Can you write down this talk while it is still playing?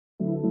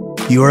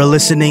You are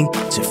listening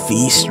to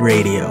Feast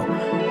Radio,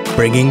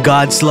 bringing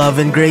God's love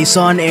and grace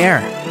on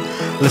air.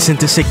 Listen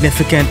to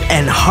significant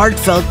and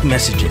heartfelt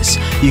messages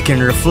you can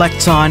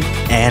reflect on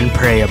and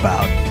pray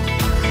about.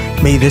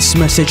 May this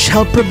message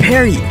help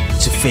prepare you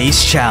to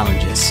face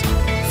challenges,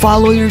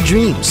 follow your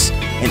dreams,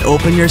 and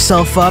open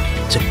yourself up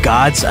to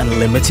God's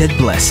unlimited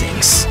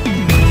blessings.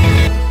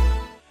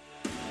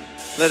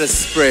 Let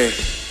us pray.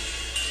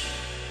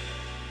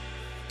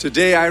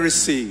 Today I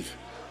receive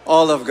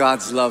all of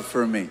God's love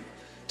for me.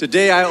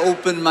 Today I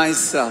open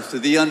myself to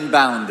the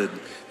unbounded,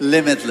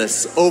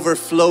 limitless,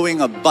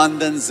 overflowing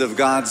abundance of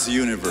God's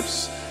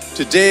universe.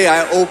 Today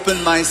I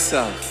open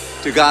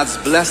myself to God's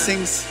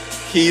blessings,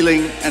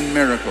 healing, and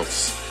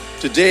miracles.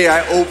 Today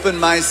I open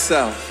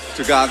myself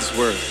to God's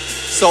word.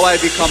 So I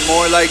become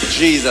more like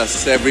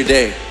Jesus every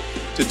day.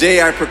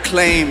 Today I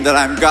proclaim that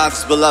I'm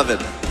God's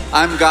beloved.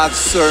 I'm God's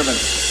servant.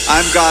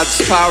 I'm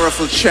God's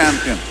powerful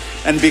champion.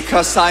 And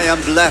because I am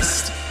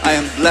blessed, I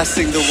am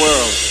blessing the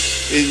world.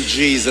 In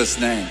Jesus'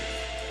 name,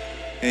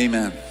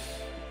 amen.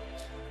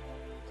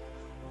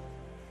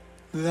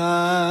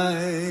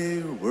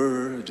 Thy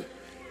word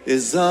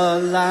is a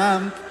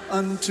lamp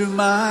unto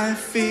my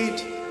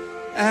feet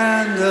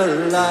and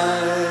a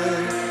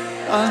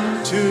light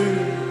unto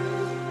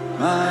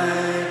my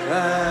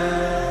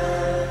path.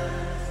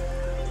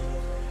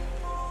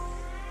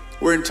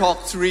 We're in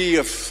talk 3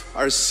 of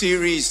our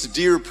series,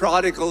 Dear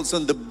Prodigals,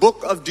 on the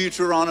book of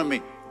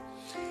Deuteronomy.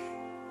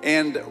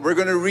 And we're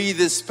going to read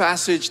this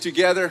passage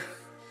together,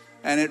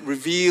 and it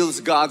reveals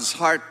God's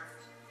heart.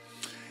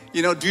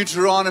 You know,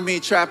 Deuteronomy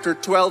chapter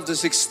 12 to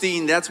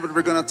 16, that's what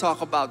we're going to talk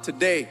about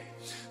today.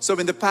 So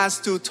in the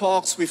past 2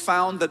 talks, we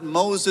found that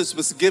Moses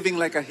was giving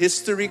like a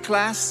history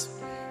class.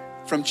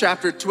 From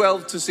chapter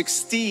 12 to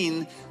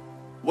 16,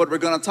 what we're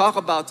going to talk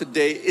about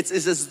today, it's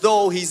as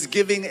though he's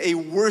giving a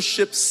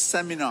worship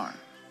seminar.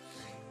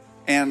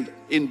 And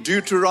in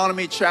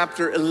Deuteronomy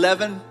chapter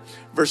 11,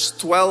 verse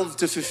 12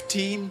 to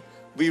 15,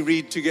 we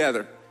read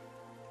together.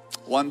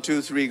 1,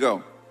 2, 3,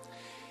 go.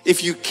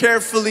 If you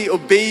carefully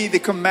obey the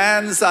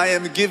commands I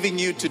am giving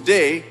you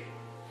today,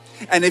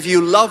 and if you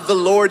love the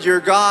Lord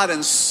your God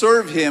and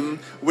serve Him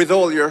with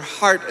all your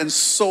heart and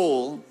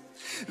soul,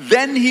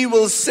 then He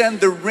will send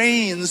the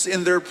rains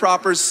in their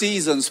proper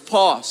seasons.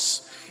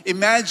 Pause.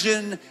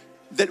 Imagine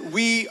that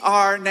we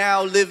are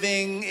now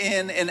living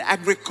in an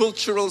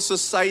agricultural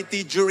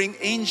society during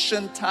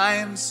ancient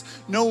times.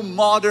 No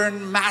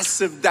modern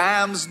massive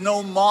dams,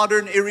 no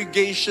modern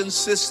irrigation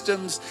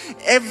systems.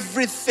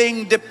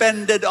 Everything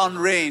depended on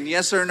rain,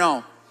 yes or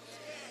no?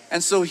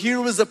 And so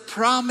here was a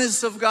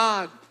promise of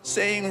God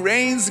saying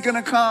rain's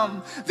gonna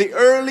come, the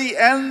early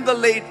and the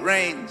late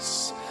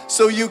rains,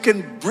 so you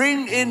can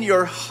bring in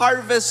your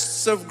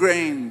harvests of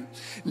grain,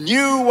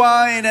 new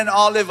wine and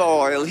olive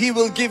oil. He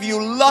will give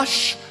you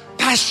lush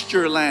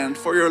pasture land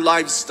for your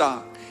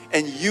livestock,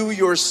 and you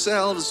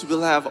yourselves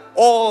will have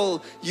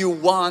all you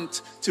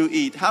want to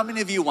eat. How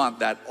many of you want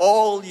that?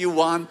 All you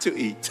want to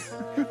eat.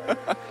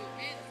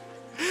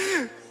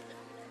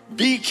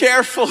 Be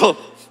careful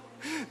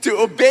to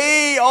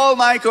obey all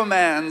my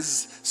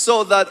commands,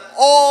 so that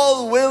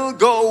all will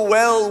go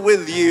well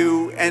with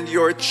you and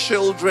your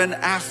children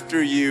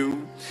after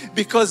you,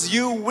 because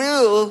you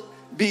will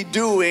be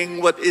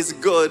doing what is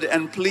good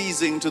and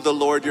pleasing to the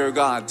Lord your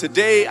God.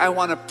 Today I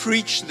want to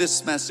preach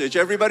this message.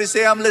 Everybody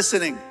say, I'm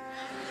listening.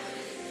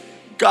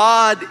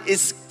 God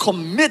is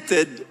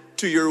committed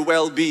to your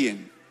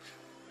well-being.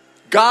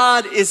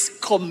 God is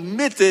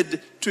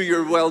committed to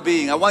your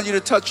well-being. I want you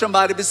to touch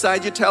somebody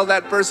beside you. Tell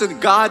that person,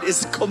 God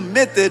is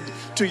committed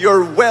to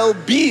your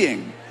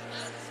well-being.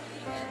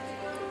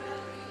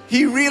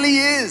 He really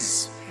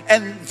is.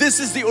 And this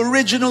is the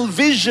original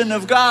vision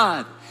of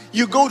God.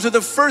 You go to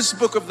the first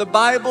book of the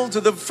Bible, to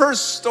the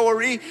first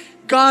story,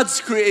 God's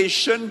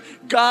creation.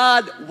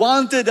 God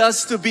wanted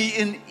us to be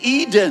in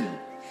Eden.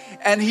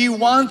 And He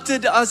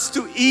wanted us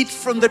to eat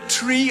from the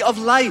tree of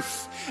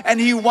life. And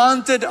He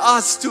wanted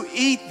us to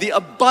eat the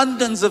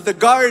abundance of the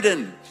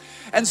garden.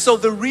 And so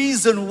the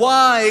reason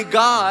why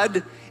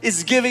God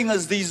is giving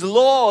us these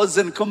laws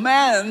and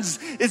commands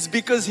is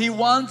because He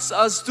wants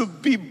us to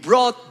be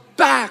brought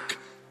back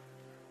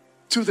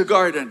to the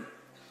garden.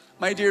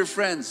 My dear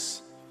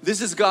friends, this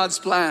is God's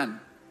plan.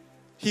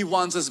 He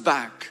wants us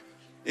back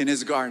in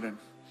His garden.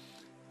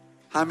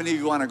 How many of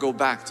you want to go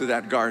back to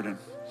that garden?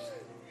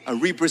 A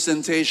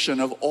representation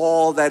of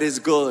all that is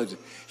good.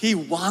 He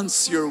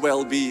wants your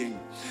well-being.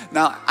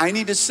 Now, I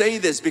need to say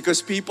this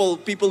because people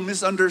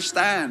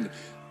misunderstand.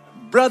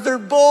 Brother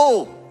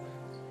Bo,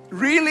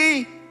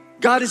 really?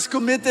 God is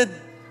committed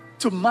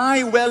to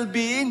my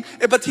well-being?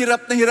 Ba't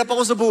hirap na hirap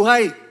ako sa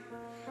buhay?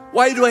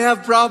 Why do I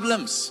have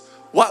problems?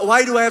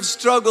 Why do I have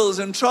struggles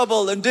and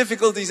trouble and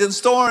difficulties and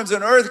storms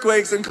and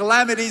earthquakes and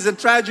calamities and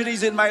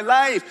tragedies in my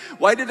life?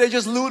 Why did I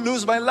just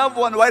lose my loved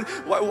one? Why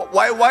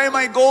am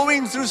I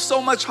going through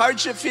so much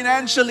hardship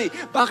financially?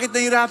 Bakit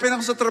nahirapan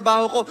ako sa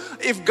trabaho ko?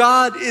 If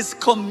God is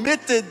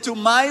committed to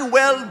my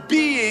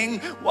well-being,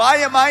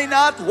 why am I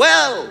not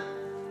well?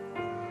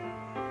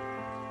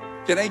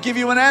 Can I give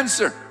you an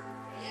answer?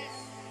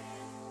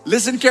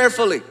 Listen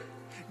carefully.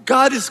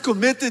 God is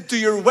committed to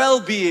your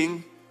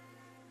well-being,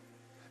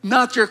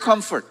 not your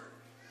comfort.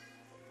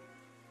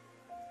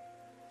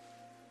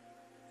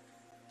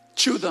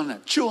 Chew on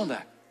that. Chew on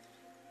that.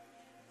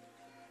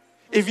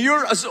 If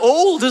you're as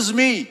old as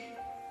me,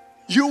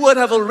 you would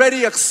have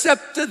already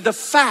accepted the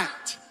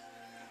fact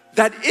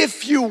that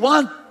if you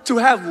want to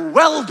have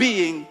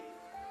well-being,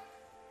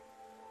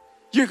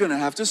 you're going to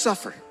have to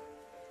suffer.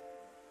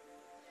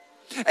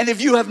 And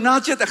if you have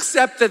not yet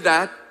accepted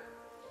that,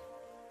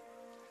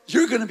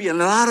 you're going to be in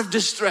a lot of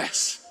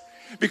distress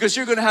because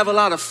you're going to have a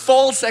lot of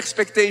false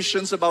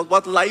expectations about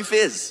what life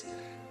is.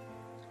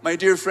 My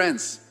dear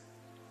friends,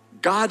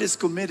 God is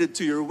committed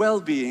to your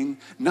well-being,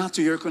 not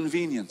to your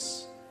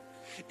convenience.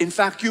 In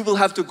fact, you will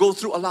have to go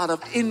through a lot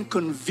of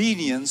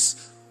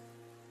inconvenience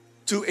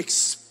to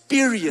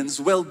experience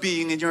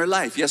well-being in your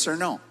life. Yes or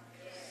no?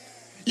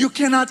 You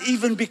cannot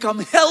even become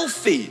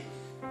healthy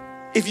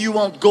if you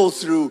won't go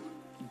through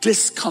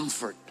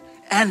discomfort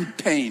and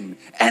pain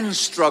and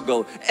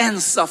struggle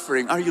and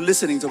suffering. Are you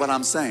listening to what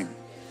I'm saying?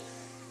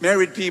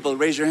 Married people,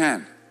 raise your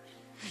hand.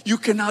 You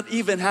cannot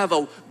even have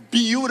a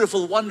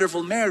beautiful,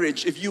 wonderful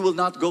marriage if you will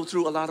not go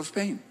through a lot of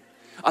pain,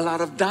 a lot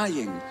of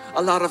dying,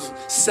 a lot of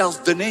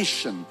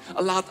self-donation,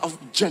 a lot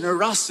of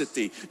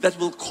generosity that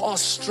will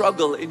cause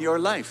struggle in your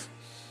life.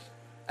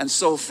 And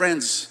so,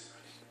 friends,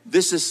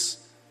 this is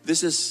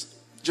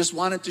just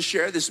wanted to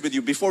share this with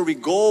you before we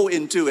go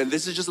into, and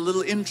this is just a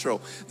little intro,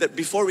 that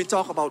before we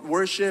talk about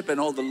worship and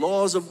all the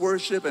laws of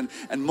worship, and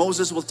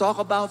Moses will talk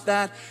about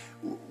that,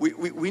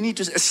 we need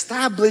to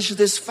establish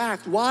this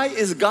fact. Why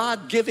is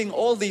God giving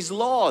all these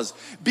laws?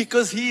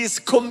 Because He is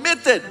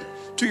committed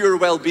to your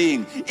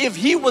well-being. If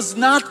He was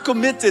not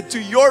committed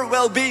to your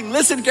well-being,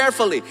 listen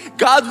carefully,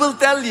 God will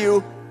tell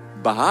you,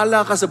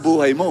 bahala ka sa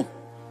buhay mo.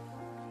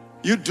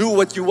 You do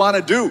what you want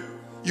to do.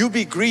 You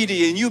be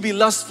greedy and you be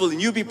lustful and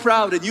you be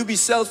proud and you be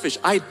selfish.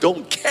 I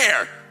don't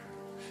care.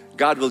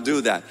 God will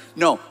do that.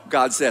 No,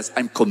 God says,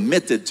 I'm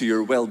committed to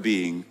your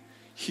well-being.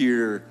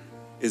 Here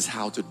is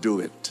how to do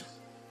it.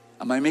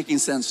 Am I making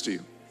sense to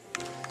you?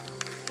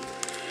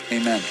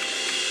 Amen.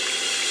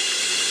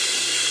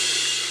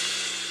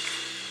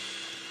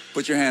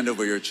 Put your hand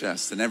over your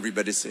chest and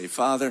everybody say,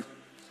 Father,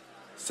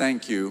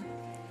 thank you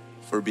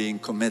for being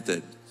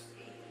committed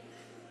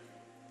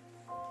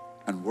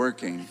and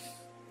working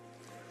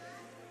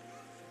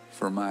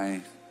for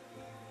my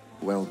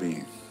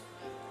well-being.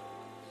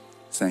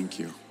 Thank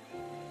you.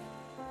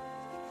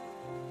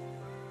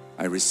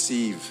 I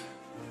receive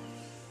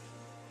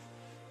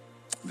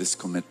this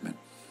commitment,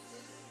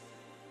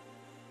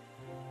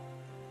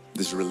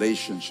 this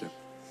relationship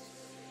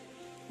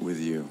with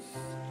you.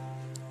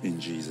 In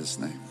Jesus'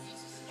 name,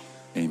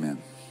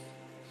 amen.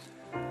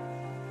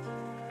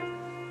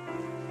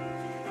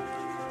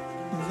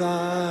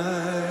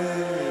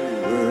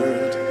 Thy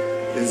word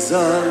is a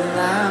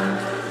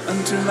lamp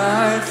unto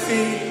my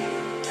feet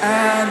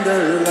and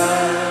a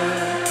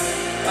light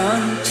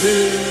unto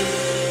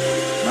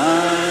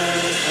my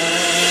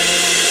path.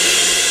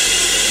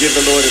 Give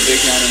the Lord a big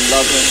hand and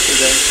love Him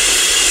today.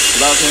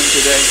 Love Him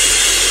today.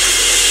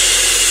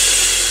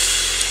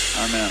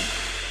 Amen.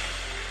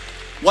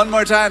 One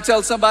more time,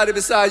 tell somebody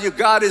beside you,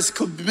 God is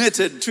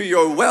committed to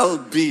your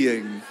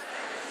well-being.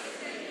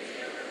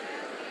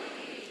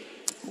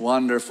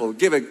 Wonderful.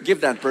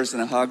 Give that person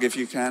a hug if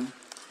you can.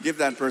 Give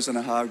that person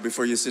a hug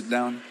before you sit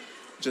down.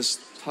 Just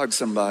hug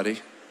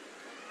somebody.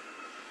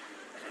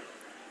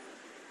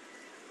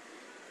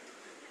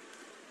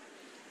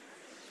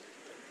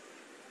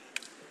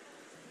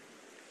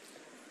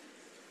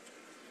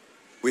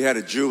 We had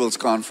a Jewels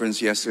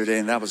conference yesterday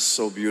and that was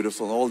so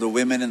beautiful. All the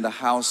women in the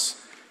house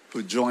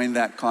who joined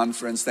that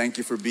conference, thank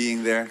you for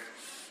being there.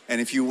 And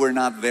if you were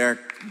not there,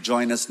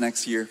 join us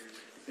next year.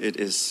 It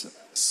is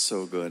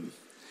so good.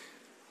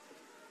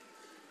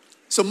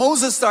 So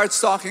Moses starts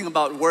talking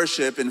about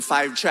worship in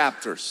 5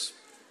 chapters.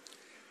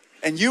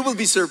 And you will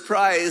be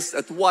surprised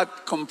at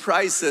what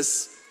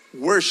comprises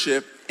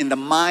worship in the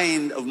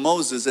mind of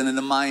Moses and in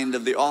the mind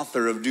of the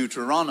author of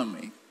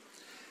Deuteronomy.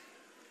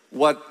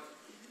 What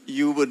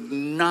you would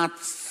not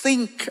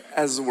think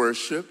as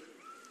worship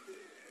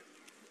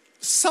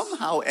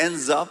somehow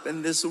ends up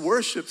in this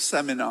worship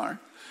seminar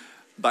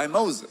by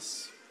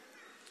Moses.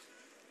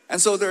 And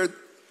so there are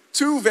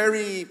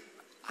 2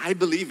 I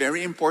believe,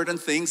 very important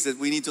things that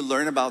we need to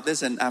learn about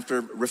this. And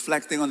after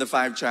reflecting on the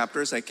 5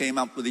 chapters, I came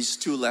up with these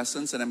 2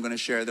 lessons and I'm going to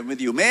share them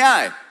with you. May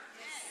I? Yes.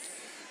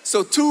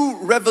 So 2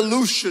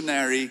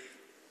 revolutionary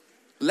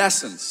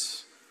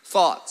lessons,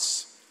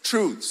 thoughts,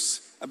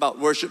 truths about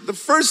worship. The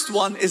first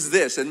one is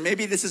this, and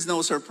maybe this is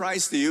no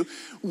surprise to you.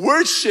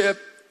 Worship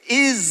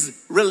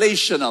is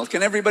relational.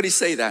 Can everybody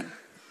say that?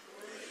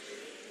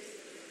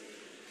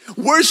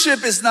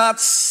 Worship is not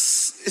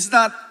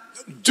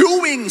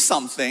doing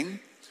something.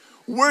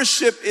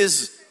 Worship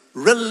is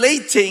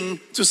relating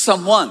to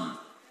someone.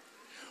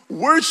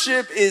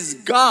 Worship is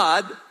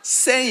God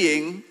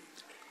saying,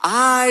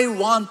 I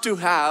want to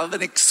have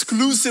an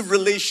exclusive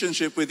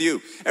relationship with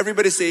you.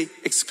 Everybody say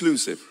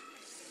exclusive.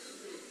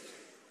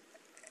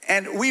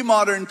 And we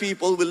modern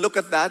people will look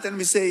at that and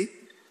we say,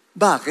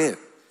 bakit?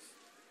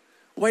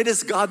 Why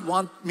does God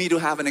want me to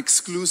have an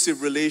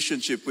exclusive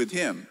relationship with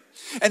Him?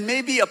 And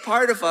maybe a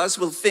part of us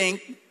will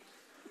think,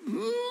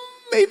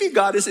 maybe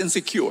God is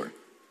insecure.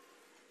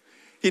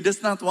 He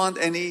does not want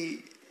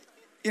any,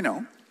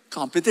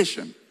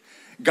 competition.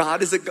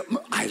 God is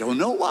I don't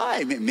know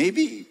why.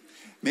 Maybe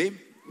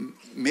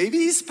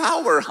He's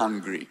power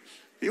hungry.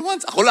 He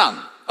wants, ako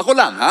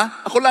lang,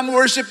 ha? Ako lang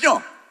worship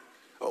nyo.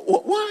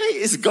 Why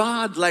is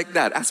God like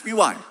that? Ask me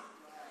why.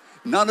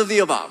 None of the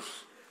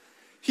above.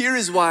 Here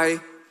is why,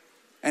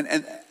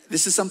 and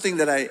this is something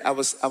that I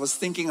was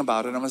thinking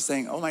about, and I was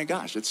saying, oh my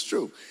gosh, it's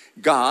true.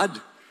 God,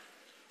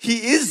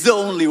 He is the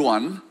only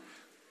one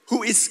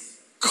who is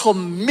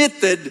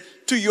committed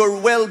to your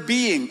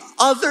well-being.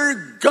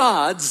 Other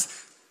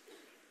gods,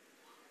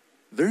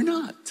 they're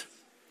not.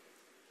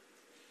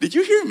 Did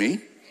you hear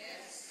me?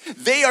 Yes.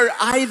 They are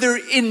either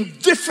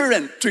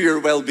indifferent to your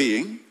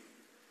well-being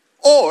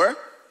or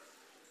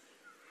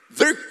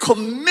they're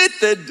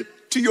committed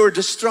to your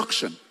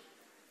destruction.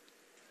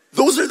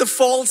 Those are the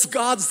false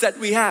gods that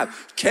we have.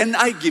 Can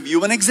I give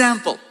you an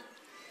example?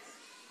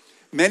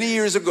 Many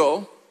years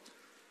ago,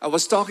 I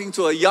was talking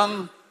to a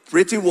young,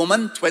 pretty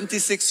woman,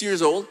 26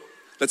 years old.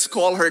 Let's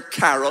call her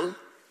Carol.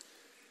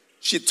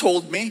 She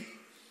told me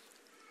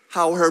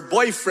how her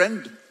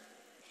boyfriend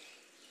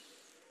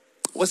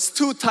was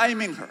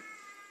two-timing her.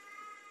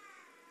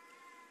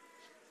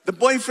 The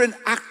boyfriend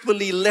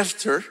actually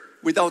left her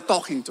without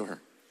talking to her.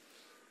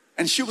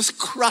 And she was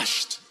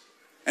crushed.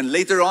 And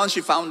later on,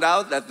 she found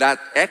out that that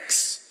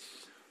ex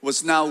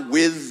was now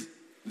with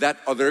that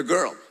other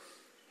girl.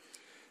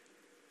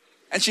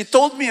 And she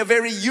told me a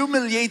very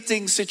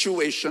humiliating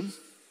situation.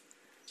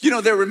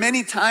 There were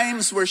many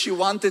times where she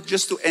wanted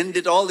just to end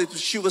it all.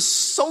 She was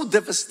so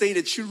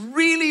devastated. She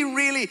really,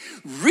 really,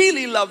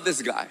 really loved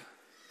this guy.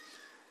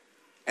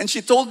 And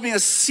she told me a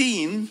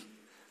scene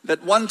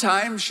that one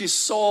time she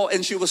saw,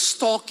 and she was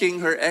stalking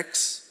her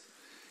ex.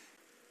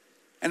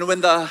 And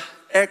when the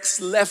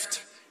ex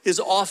left his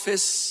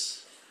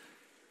office,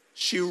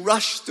 she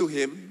rushed to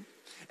him,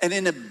 and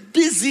in a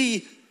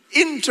busy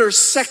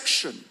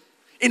intersection,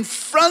 in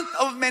front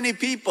of many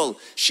people,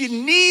 she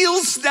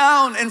kneels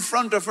down in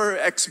front of her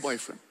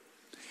ex-boyfriend.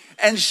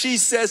 And she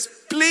says,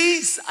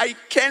 please, I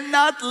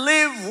cannot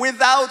live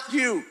without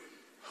you.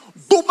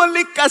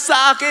 Bumalik ka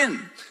sa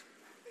akin.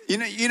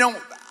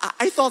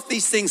 I thought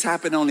these things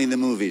happen only in the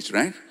movies,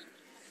 right?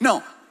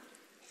 No.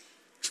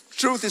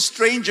 Truth is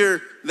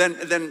stranger than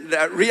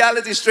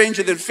reality is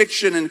stranger than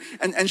fiction.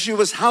 And she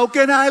was, how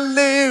can I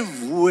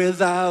live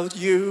without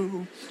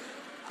you?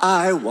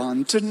 I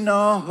want to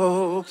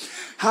know,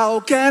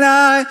 how can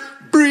I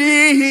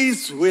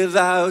breathe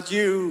without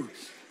you?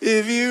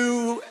 If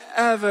you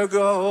ever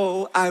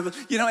go, I will.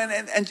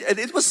 And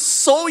it was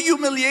so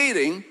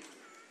humiliating.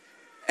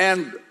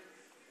 And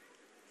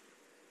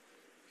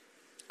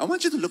I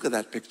want you to look at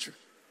that picture.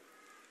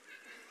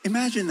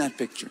 Imagine that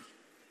picture.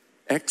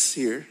 Ex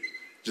here,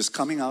 just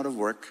coming out of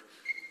work,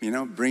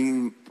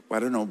 bringing,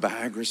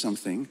 bag or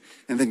something,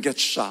 and then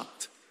gets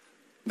shot.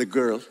 The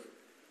girl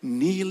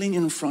kneeling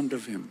in front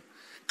of him,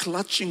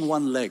 clutching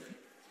one leg.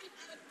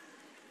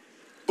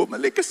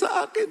 Bumalik ka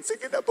sa akin,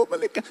 sige na,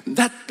 bumalik ka.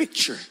 That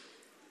picture,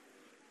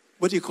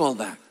 what do you call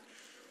that?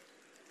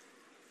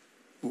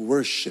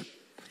 Worship.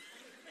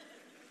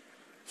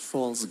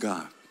 False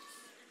God.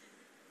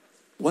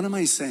 What am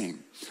I saying?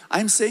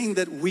 I'm saying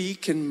that we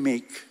can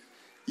make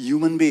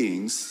human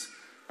beings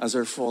as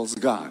our false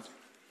God.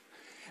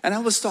 And I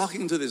was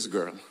talking to this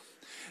girl,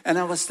 and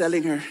I was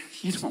telling her,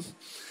 you've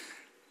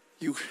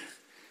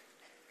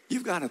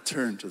got to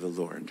turn to the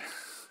Lord.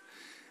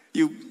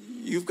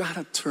 You've got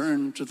to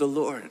turn to the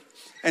Lord.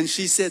 And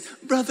she said,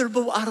 Brother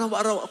Bo,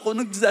 araw-araw ako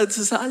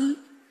nagdadasal.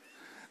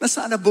 Na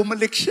sana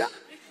bumalik siya.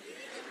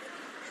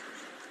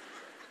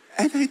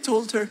 And I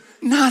told her,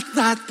 not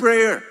that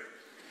prayer.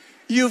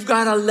 You've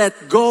got to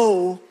let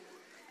go,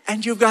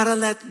 and you've got to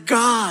let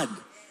God.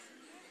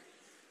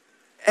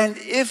 And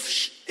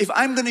if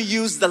I'm going to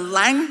use the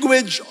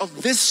language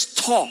of this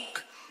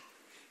talk,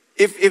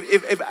 if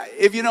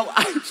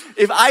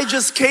I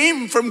just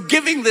came from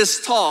giving this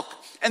talk,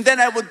 and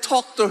then I would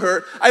talk to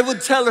her, I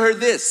would tell her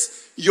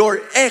this: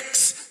 your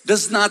ex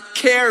does not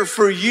care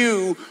for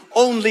you.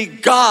 Only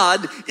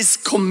God is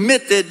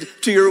committed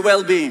to your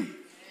well-being.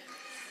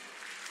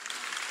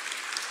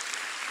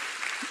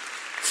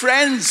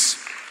 Friends,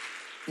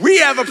 we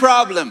have a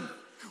problem.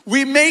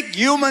 We make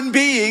human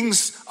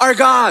beings our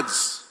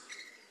gods.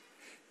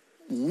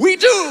 We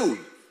do.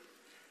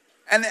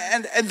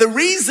 And the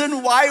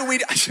reason why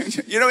we,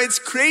 it's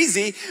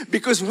crazy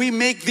because we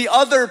make the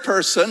other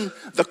person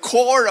the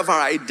core of our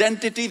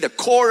identity, the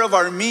core of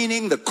our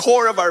meaning, the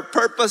core of our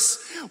purpose.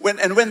 When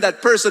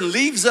that person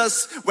leaves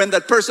us, when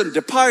that person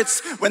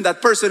departs, when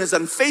that person is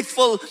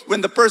unfaithful,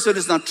 when the person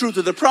is not true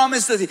to the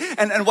promise.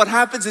 And what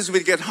happens is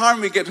we get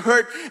harmed, we get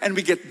hurt, and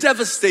we get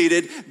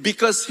devastated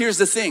because here's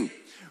the thing.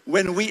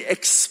 When we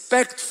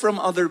expect from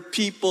other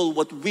people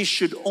what we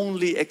should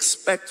only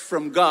expect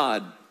from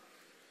God,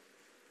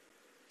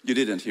 you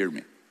didn't hear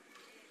me.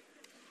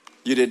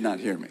 You did not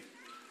hear me.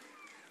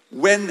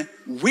 When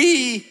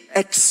we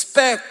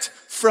expect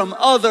from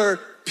other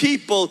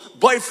people,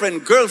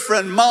 boyfriend,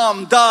 girlfriend,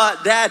 mom,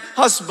 dad,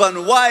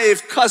 husband,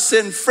 wife,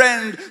 cousin,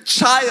 friend,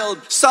 child,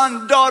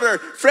 son, daughter,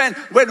 friend,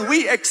 when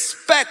we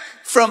expect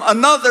from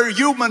another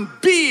human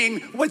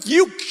being what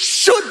you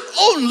should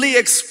only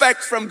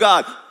expect from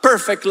God,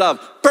 perfect love,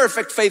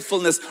 perfect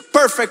faithfulness,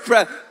 perfect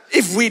prayer,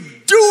 if we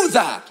do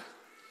that,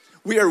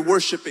 we are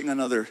worshiping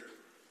another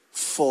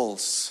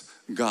false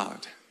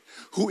God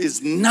who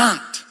is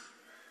not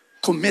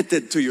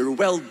committed to your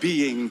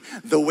well-being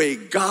the way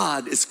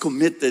God is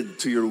committed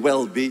to your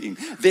well-being.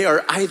 They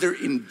are either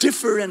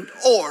indifferent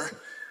or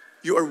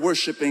you are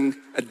worshiping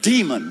a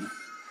demon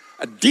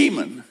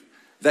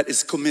that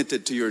is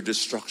committed to your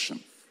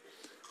destruction.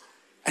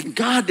 And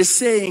God is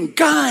saying,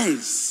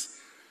 guys,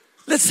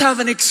 let's have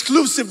an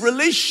exclusive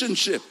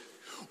relationship.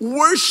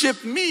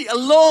 Worship me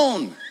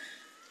alone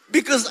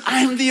because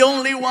I'm the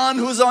only one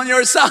who's on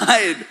your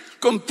side.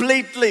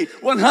 Completely,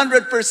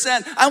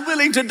 100%. I'm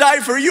willing to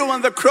die for you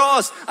on the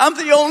cross. I'm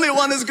the only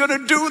one who's going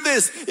to do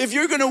this. If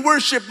you're going to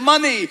worship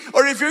money,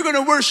 or if you're going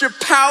to worship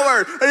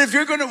power, or if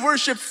you're going to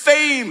worship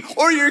fame,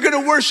 or you're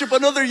going to worship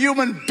another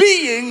human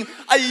being,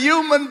 a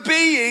human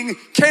being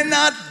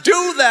cannot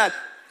do that.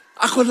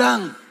 Ako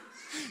lang.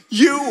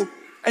 You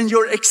and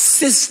your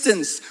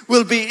existence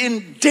will be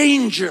in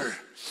danger.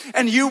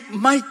 And you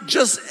might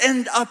just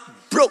end up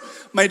broke.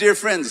 My dear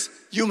friends,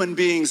 human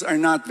beings are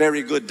not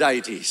very good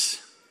deities.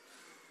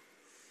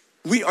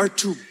 We are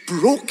too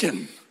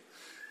broken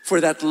for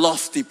that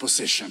lofty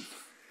position.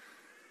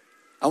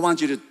 I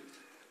want you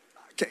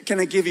to, can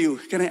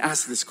I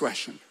ask this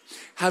question?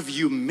 Have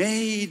you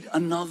made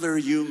another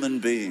human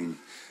being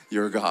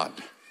your God?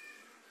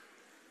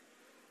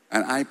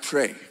 And I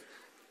pray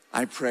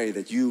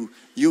that you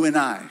and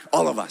I,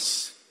 all of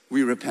us,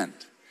 we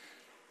repent.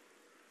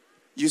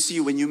 You see,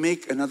 when you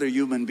make another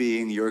human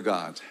being your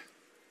God,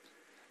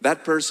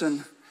 that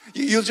person,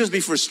 you'll just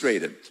be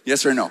frustrated.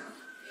 Yes or no?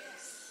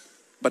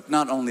 But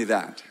not only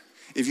that,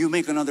 if you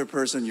make another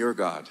person your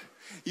God,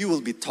 you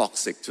will be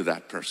toxic to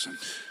that person.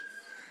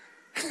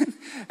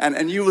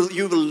 and you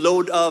will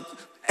load up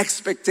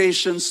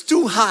expectations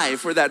too high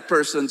for that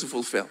person to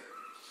fulfill.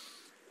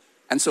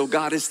 And so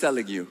God is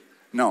telling you,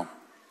 no,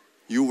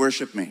 you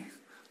worship me.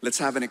 Let's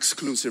have an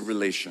exclusive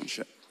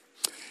relationship.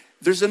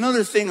 There's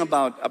another thing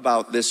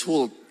about this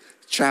whole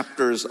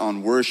chapters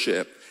on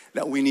worship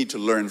that we need to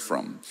learn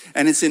from.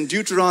 And it's in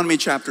Deuteronomy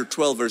chapter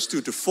 12, verse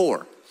 2 to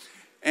 4.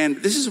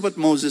 And this is what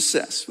Moses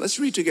says. Let's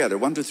read together.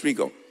 1, 2, 3,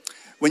 go.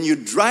 When you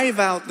drive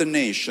out the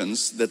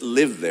nations that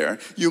live there,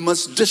 you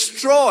must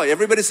destroy.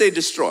 Everybody say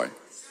destroy.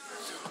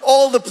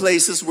 All the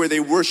places where they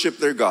worship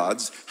their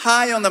gods,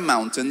 high on the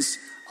mountains,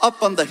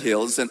 up on the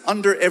hills, and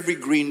under every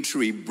green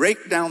tree.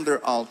 Break down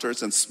their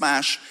altars and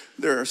smash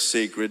their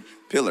sacred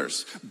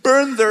pillars.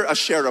 Burn their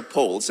Asherah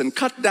poles and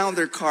cut down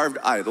their carved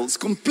idols.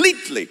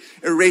 Completely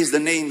erase the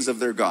names of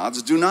their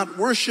gods. Do not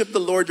worship the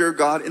Lord your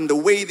God in the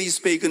way these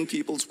pagan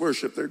peoples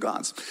worship their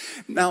gods.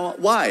 Now,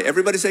 why?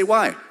 Everybody say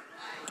why?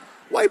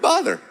 Why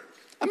bother?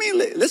 I mean,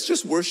 let's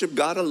just worship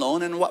God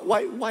alone. And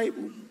why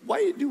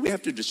do we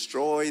have to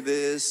destroy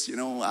this,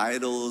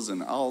 idols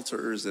and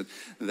altars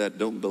that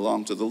don't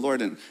belong to the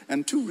Lord?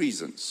 And two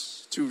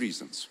reasons.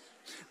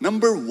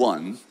 Number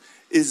one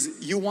is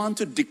you want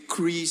to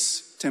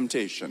decrease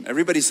temptation.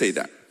 Everybody say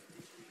that.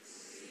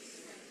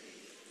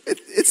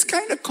 It's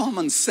kind of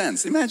common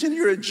sense. Imagine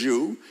you're a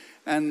Jew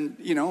and,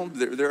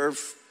 there are...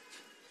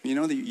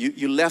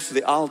 you left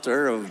the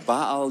altar of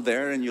Baal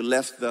there and you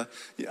left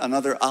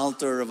another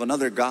altar of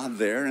another god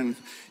there. And,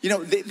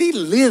 they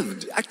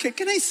lived.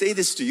 Can I say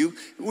this to you?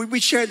 We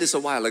shared this a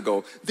while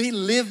ago. They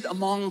lived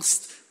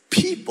amongst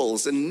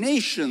peoples and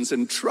nations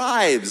and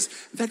tribes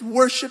that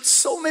worshiped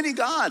so many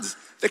gods.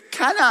 The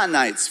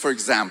Canaanites, for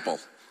example.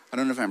 I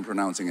don't know if I'm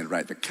pronouncing it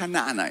right. The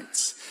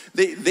Canaanites.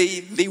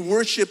 They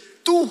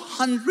worshiped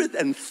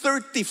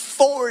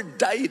 234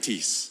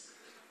 deities.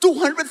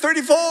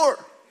 234.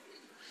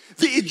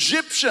 The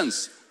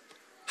Egyptians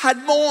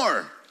had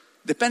more.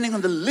 Depending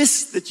on the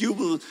list that you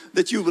will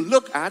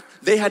look at,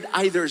 they had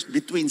either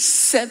between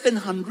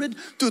 700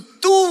 to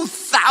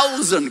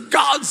 2,000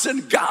 gods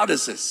and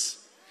goddesses.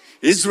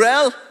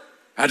 Israel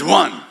had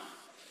one.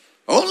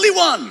 Only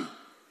one.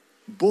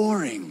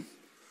 Boring.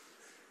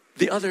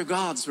 The other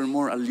gods were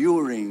more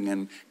alluring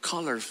and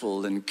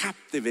colorful and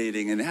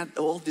captivating and had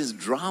all this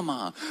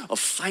drama of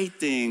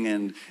fighting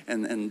and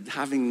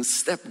having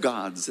step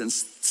gods and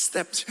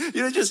steps,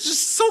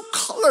 just so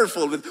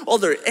colorful with all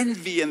their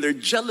envy and their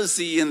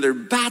jealousy and their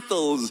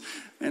battles.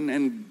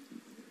 And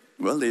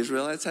the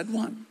Israelites had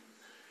one.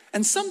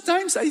 And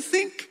sometimes I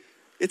think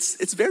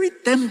it's very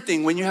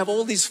tempting when you have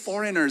all these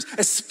foreigners,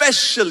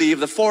 especially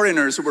the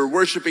foreigners who were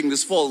worshiping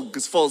these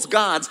false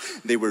gods,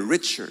 they were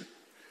richer.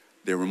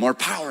 They were more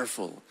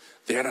powerful.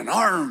 They had an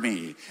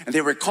army. And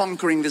they were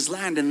conquering this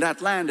land and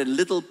that land. And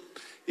little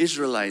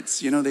Israelites,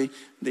 they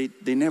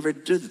never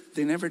did.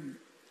 They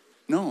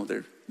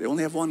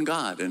only have one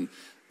God.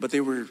 But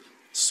they were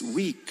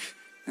weak.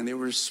 And they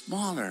were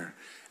smaller.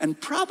 And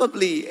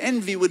probably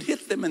envy would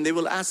hit them and they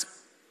will ask,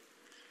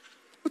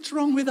 what's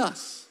wrong with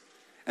us?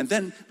 And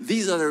then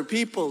these other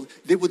people,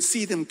 they would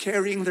see them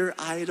carrying their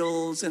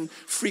idols and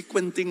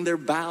frequenting their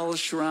Baal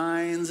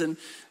shrines. And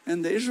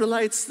the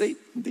Israelites, they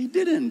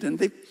didn't. And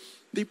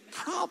they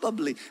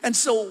probably. And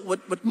so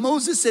what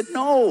Moses said,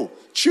 no,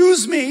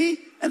 choose me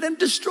and then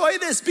destroy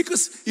this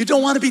because you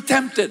don't want to be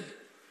tempted.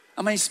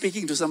 Am I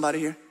speaking to somebody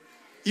here?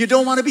 You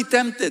don't want to be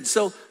tempted.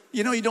 So,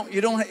 you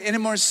don't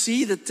anymore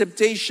see the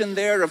temptation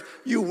there of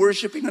you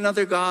worshiping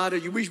another God. Or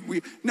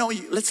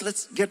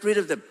let's get rid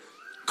of them.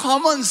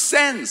 Common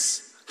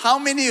sense. How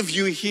many of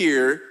you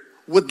here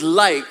would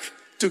like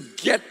to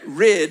get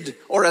rid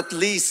or at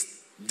least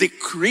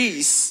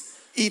decrease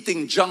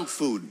eating junk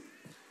food?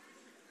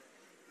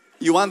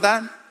 You want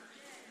that?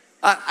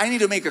 I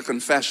need to make a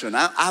confession.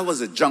 I was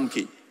a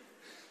junkie.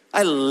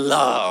 I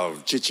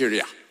loved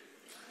chichirya,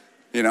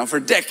 for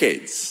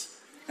decades.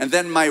 And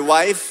then my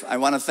wife, I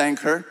want to thank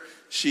her,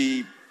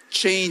 she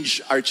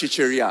changed our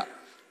chichirya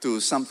to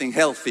something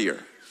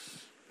healthier.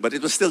 But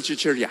it was still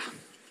chichirya.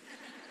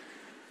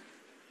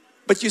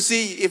 But you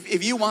see,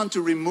 if you want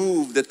to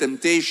remove the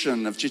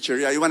temptation of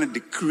chichirya, you want to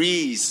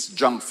decrease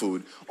junk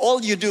food,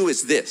 all you do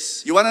is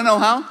this. You want to know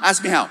how?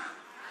 Ask me how.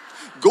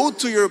 Go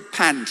to your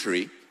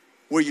pantry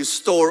where you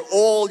store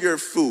all your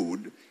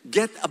food,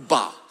 get a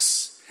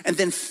box, and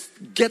then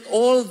get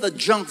all the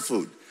junk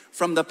food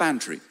from the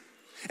pantry.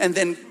 And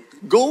then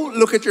go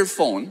look at your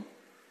phone,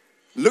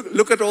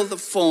 look at all the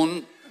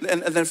phone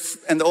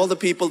and all the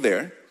people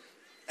there,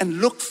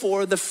 and look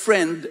for the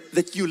friend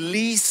that you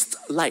least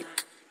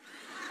like.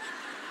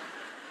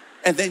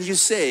 And then you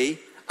say,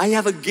 I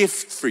have a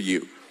gift for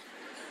you.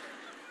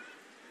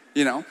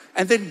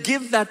 And then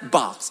give that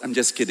box. I'm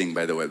just kidding,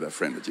 by the way, the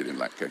friend that you didn't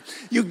like. Okay?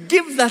 You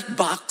give that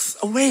box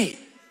away.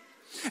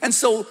 And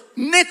so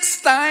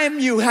next time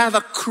you have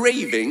a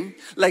craving,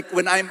 like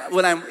when I'm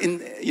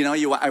in,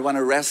 I want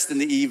to rest in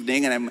the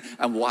evening and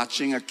I'm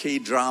watching a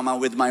K-drama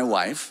with my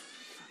wife.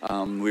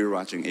 We were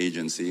watching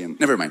Agency and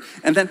never mind.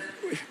 And then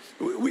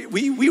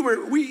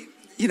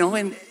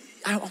and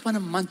I want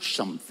to munch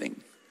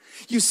something.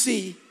 You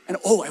see, and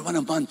I want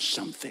to munch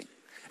something.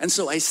 And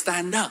so I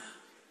stand up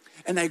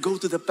and I go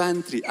to the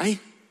pantry. I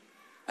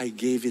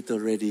gave it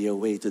already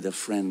away to the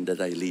friend that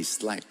I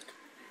least like.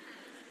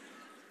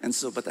 And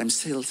so, but I'm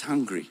still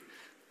hungry.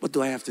 What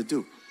do I have to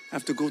do? I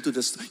have to go to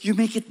the store. You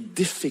make it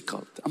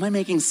difficult. Am I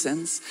making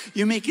sense?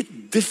 You make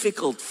it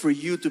difficult for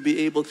you to be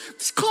able,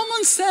 it's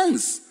common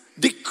sense.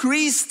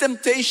 Decrease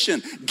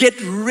temptation. Get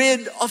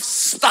rid of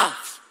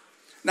stuff.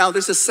 Now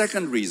there's a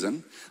second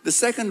reason. The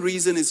second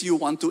reason is you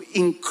want to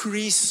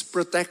increase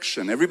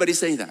protection. Everybody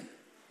say that.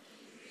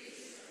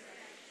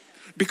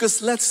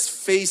 Because let's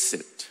face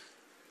it,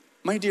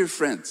 my dear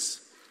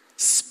friends,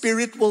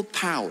 spiritual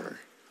power,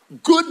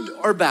 good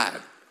or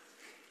bad,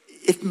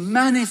 it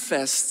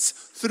manifests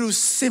through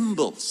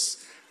symbols,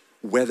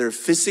 whether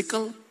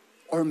physical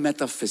or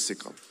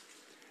metaphysical.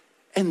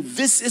 And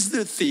this is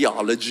the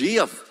theology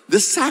of the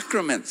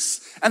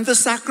sacraments and the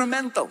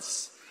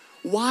sacramentals.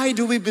 Why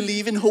do we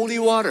believe in holy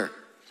water?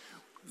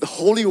 The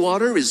holy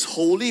water is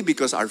holy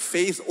because our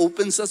faith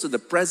opens us to the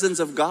presence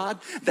of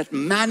God that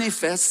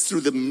manifests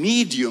through the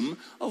medium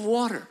of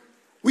water.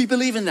 We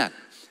believe in that.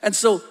 And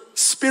so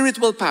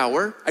spiritual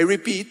power, I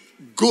repeat,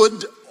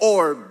 good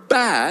or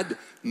bad,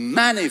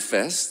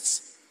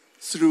 manifests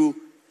through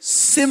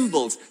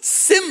symbols.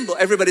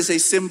 Everybody say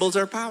symbols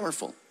are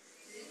powerful.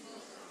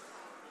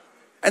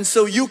 And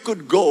so you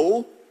could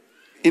go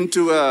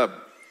into a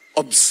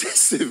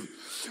obsessive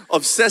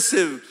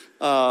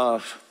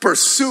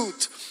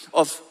pursuit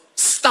of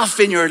stuff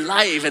in your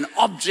life and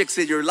objects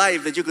in your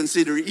life that you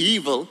consider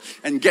evil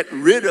and get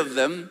rid of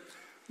them.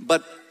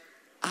 But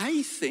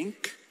I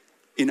think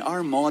in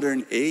our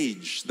modern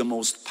age, the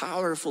most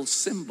powerful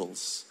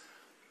symbols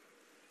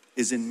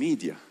is in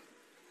media.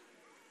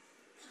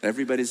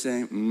 Everybody's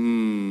saying,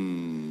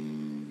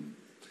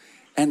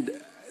 And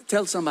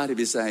tell somebody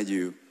beside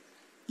you,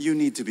 you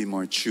need to be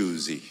more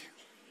choosy.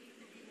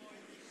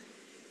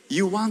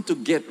 You want to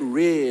get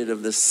rid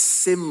of the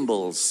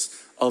symbols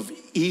of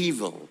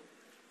evil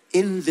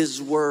in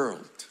this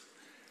world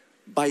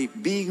by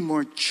being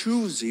more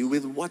choosy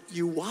with what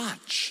you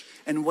watch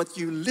and what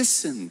you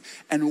listen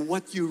and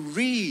what you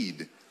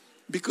read,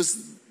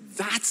 because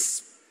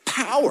that's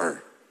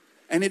power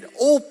and it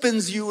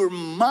opens your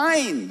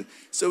mind.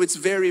 So it's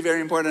very, very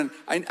important.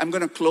 I'm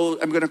going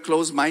to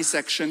close my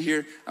section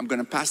here. I'm going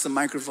to pass the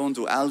microphone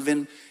to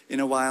Alvin in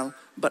a while,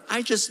 but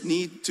I just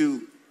need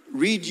to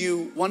read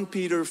you 1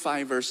 Peter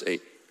 5 verse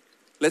 8.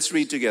 Let's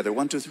read together.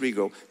 1, 2, 3,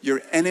 go.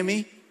 Your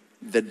enemy,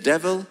 the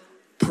devil,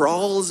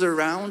 prowls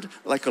around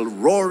like a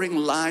roaring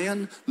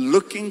lion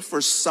looking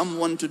for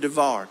someone to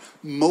devour.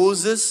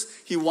 Moses,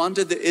 he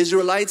wanted the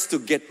Israelites to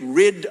get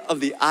rid of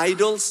the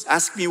idols.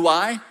 Ask me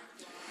why?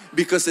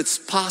 Because it's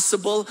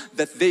possible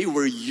that they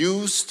were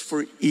used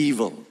for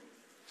evil.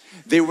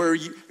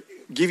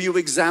 Give you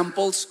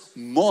examples.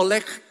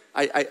 Molech,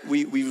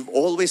 we've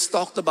always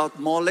talked about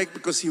Molech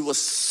because he was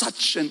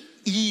such an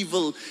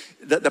evil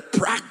the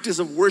practice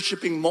of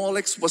worshiping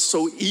Molech was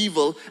so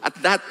evil at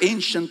that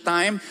ancient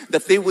time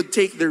that they would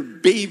take their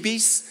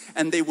babies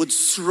and they would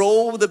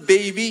throw the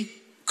baby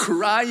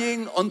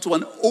crying onto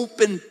an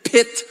open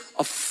pit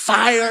of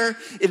fire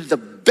in the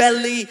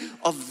belly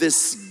of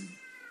this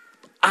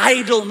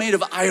idol made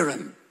of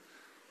iron.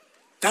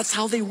 That's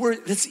how they were.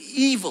 That's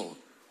evil.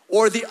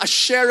 Or the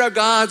Asherah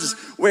gods,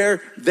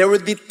 where there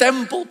would be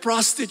temple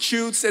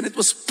prostitutes, and it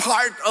was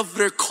part of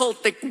their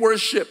cultic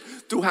worship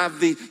to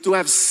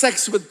have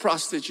sex with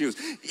prostitutes.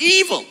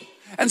 Evil.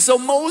 And so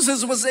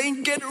Moses was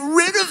saying, get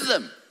rid of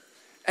them.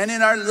 And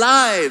in our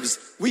lives,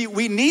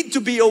 we need to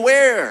be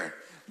aware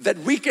that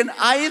we can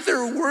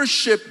either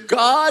worship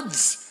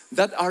gods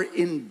that are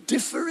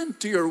indifferent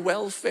to your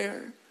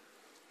welfare,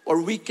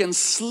 or we can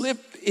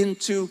slip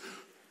into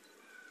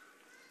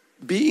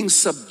being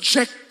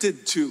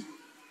subjected to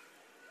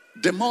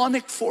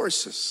demonic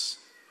forces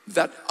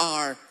that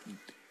are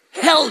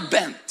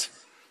hell-bent,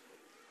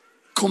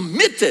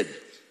 committed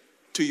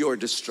to your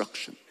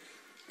destruction.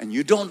 And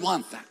you don't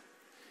want that.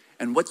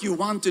 And what you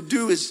want to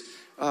do is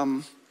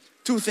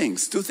two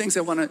things. Two things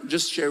I want to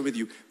just share with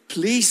you.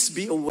 Please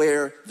be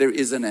aware there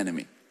is an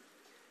enemy.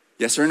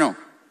 Yes or no?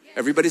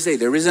 Everybody say,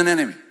 there is an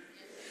enemy.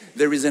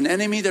 There is an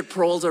enemy that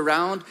prowls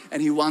around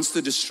and he wants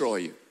to destroy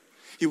you.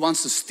 He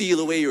wants to steal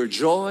away your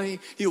joy.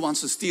 He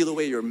wants to steal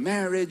away your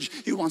marriage.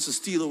 He wants to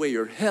steal away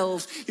your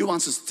health. He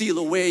wants to steal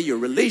away your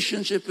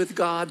relationship with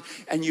God.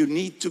 And you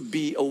need to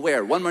be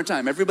aware. One more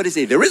time. Everybody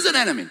say, there is an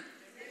enemy.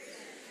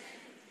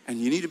 And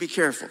you need to be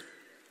careful.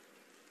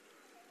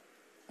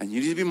 And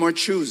you need to be more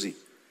choosy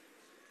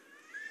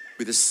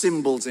with the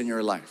symbols in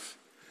your life.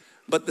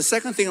 But the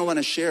second thing I want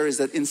to share is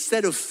that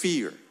instead of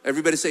fear,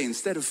 everybody say,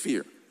 instead of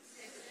fear,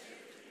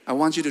 I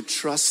want you to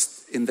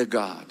trust in the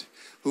God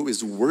who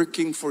is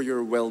working for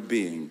your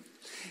well-being,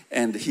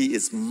 and he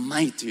is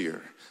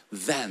mightier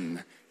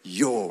than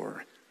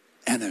your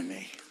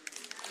enemy.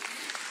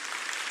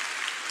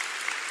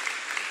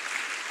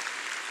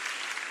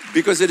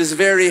 Because it is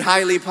very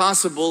highly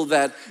possible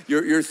that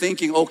you're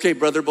thinking, okay,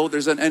 Brother Bo,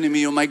 there's an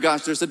enemy. Oh my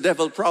gosh, there's a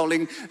devil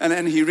prowling,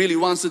 and he really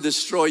wants to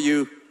destroy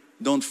you.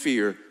 Don't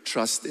fear.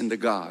 Trust in the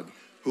God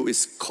who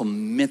is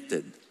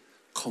committed.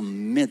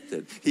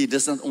 He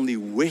does not only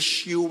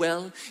wish you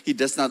well. He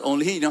does not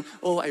only,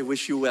 oh, I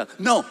wish you well.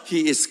 No,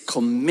 he is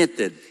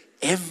committed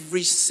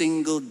every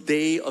single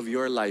day of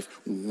your life,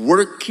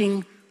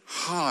 working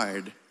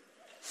hard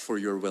for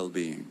your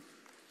well-being.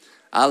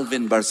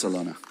 Alvin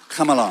Barcelona,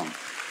 come along.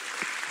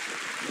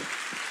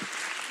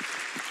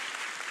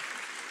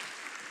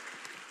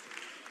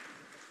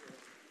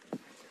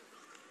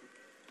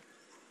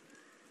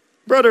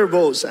 Brother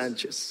Bo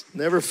Sanchez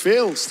never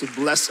fails to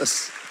bless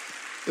us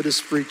with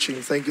his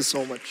preaching. Thank you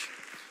so much.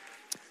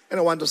 And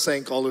I want to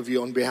thank all of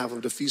you on behalf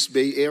of the Feast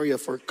Bay area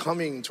for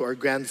coming to our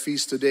grand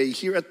feast today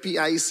here at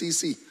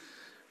PICC,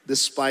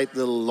 despite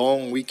the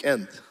long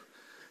weekend.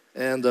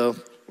 And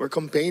we're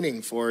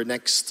campaigning for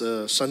next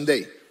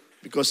Sunday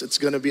because it's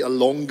going to be a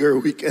longer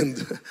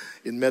weekend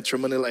in Metro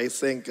Manila. I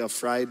think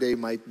Friday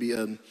might be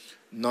a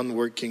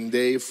non-working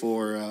day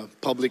for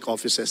public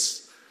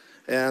offices.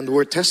 And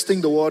we're testing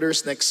the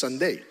waters next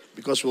Sunday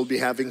because we'll be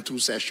having 2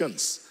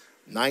 sessions.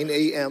 9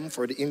 a.m.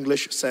 for the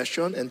English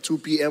session and 2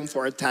 p.m.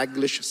 for our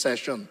Taglish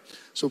session.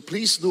 So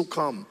please do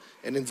come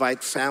and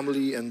invite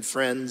family and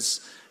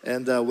friends.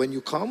 And when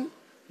you come,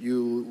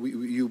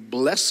 you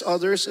bless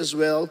others as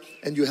well,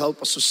 and you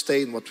help us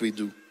sustain what we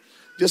do.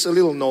 Just a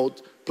little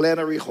note,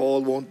 plenary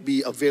hall won't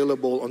be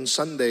available on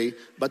Sunday,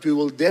 but we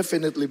will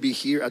definitely be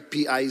here at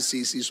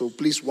PICC. So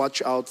please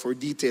watch out for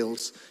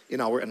details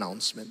in our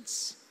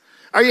announcements.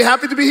 Are you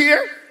happy to be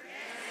here?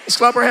 Let's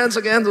clap our hands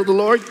again to the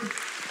Lord.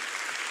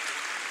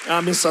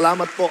 Aming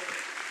salamat po.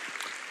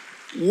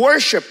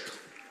 Worship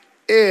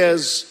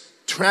is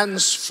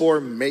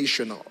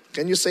transformational.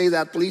 Can you say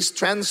that, please?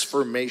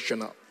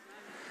 Transformational.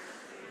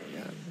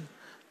 Ayan.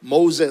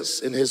 Moses,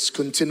 in his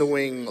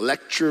continuing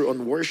lecture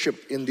on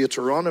worship in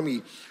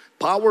Deuteronomy,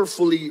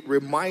 powerfully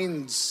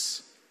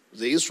reminds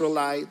the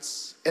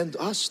Israelites and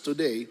us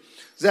today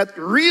that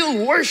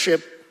real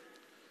worship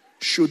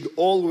should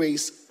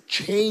always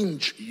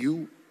change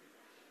you.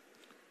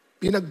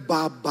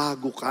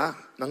 Pinagbabago ka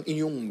ng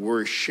inyong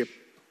worship.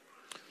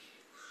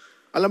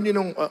 Alam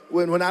niyo,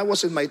 when I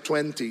was in my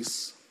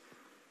 20s,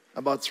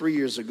 about 3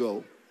 years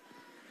ago,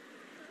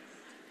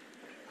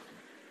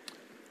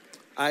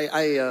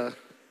 I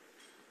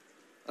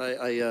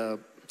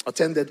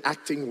attended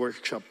acting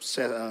workshop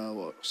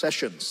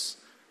sessions.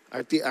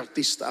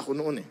 Artista ako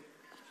noon eh.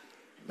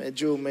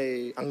 Medyo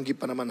may anggi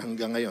pa naman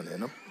hanggang ngayon,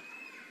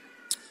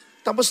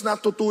 Tapos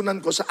natutunan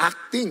ko sa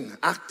acting.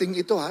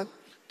 Acting ito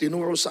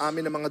tinuro sa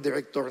amin ng mga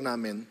director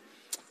namin.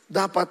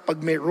 Dapat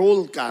pag may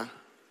role ka,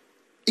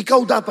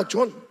 ikaw dapat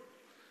yun.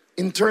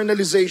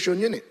 Internalization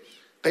yun eh.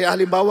 Kaya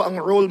halimbawa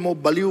ang role mo,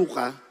 baliw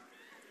ka,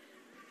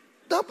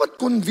 dapat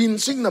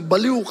convincing na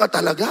baliw ka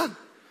talaga.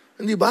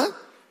 Hindi ba?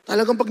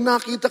 Talagang pag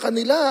nakita ka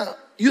nila,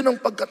 yun ang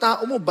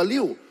pagkatao mo,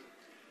 baliw.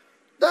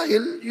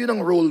 Dahil yun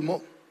ang role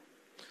mo.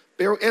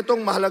 Pero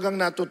etong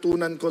mahalagang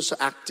natutunan ko sa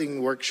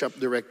acting workshop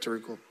director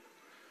ko.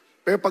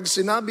 Pero pag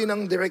sinabi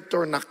ng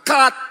director na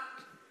cut,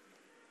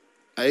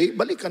 ay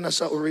balik ka na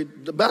sa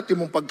dati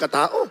mong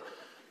pagkatao.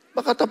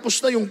 Baka tapos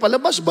na yung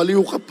palabas,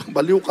 baliw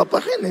ka pa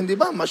rin, hindi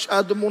ba?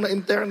 Masyado mong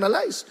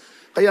na-internalize.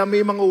 Kaya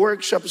may mga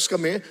workshops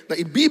kami na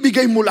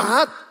ibibigay mo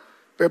lahat.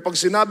 Pero pag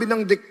sinabi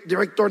ng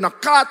director na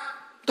cut,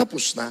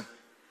 tapos na.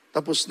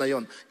 Tapos na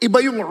yon.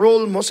 Iba yung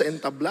role mo sa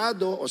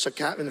entablado o sa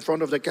in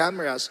front of the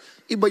cameras,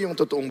 iba yung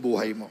totoong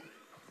buhay mo.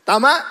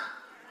 Tama?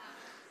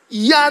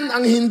 Yan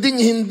ang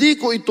hindi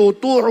ko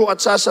ituturo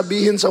at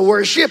sasabihin sa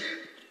worship.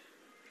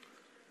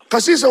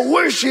 Kasi sa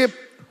worship,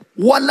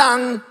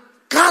 walang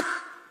cut.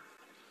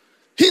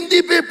 Hindi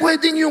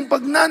pwedeng yung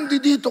pag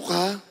nandito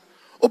ka,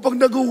 o pag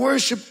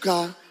nag-worship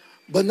ka,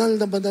 banal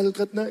na banal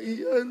ka't na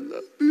iyan.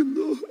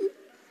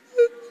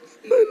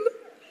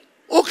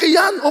 Okay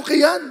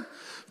yan.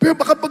 Pero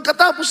baka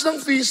pagkatapos ng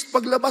feast,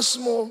 paglabas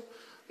mo,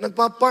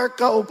 nagpa-park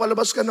ka o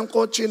palabas ka ng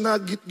kotse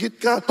na git-git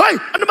ka, Hoy!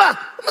 Ano ba?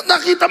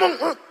 Nakita mong...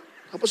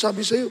 Tapos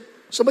sabi sa'yo,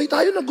 sabay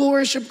tayo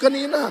nag-worship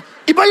kanina.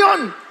 Iba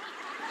yun!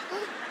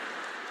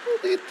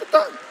 Dito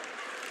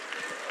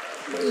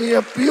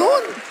Mayap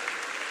yun.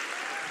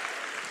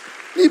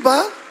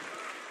 Diba?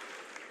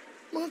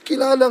 Mga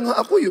kilala nga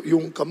ako,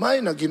 yung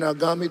kamay na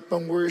ginagamit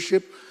pang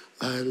worship,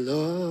 I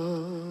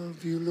love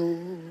you,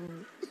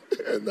 Lord,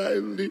 and I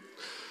live.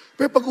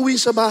 Pero pag uwi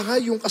sa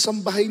bahay, yung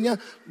kasambahay niya,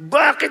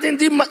 bakit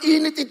hindi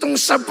mainit itong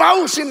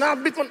sabaw?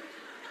 Sinabi ko,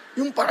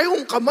 yung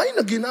parehong kamay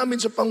na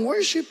ginamit sa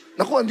pang-worship.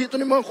 Naku, andito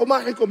ni mga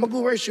kumari ko,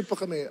 mag-worship pa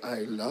kami.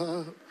 I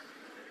love.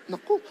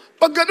 Naku,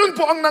 pag ganun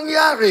po ang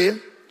nangyari,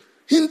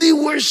 hindi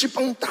worship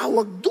ang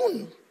tawag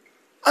dun.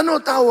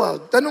 Ano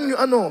tawag? Tanong niyo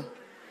ano?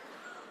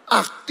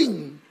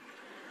 Acting.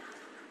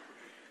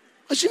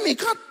 Kasi may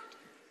cut.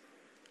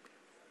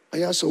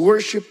 Kaya sa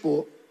worship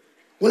po,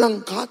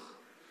 walang cut.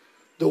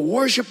 The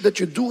worship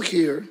that you do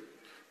here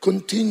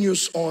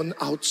continues on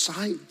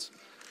outside.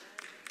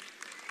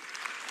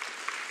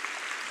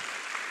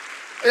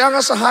 Kaya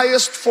nga sa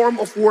highest form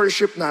of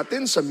worship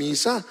natin, sa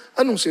misa,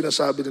 anong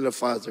sinasabi nila,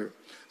 Father?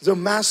 The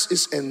Mass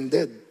is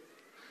ended.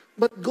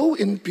 But go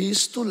in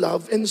peace to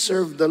love and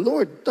serve the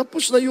Lord.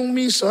 Tapos na yung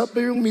misa,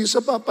 pero yung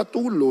misa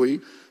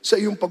papatuloy sa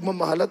iyong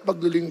pagmamahal at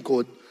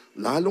paglilingkod,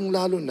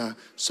 lalong-lalo na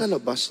sa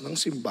labas ng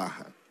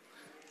simbahan.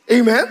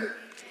 Amen?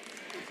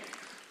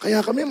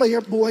 Kaya kami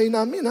mahirap buhay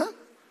namin, ha?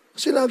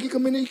 Kasi lagi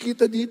kami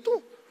nakikita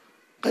dito.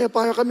 Kaya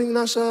para kaming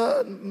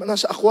nasa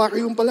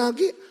aquarium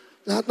palagi.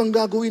 Lahat ng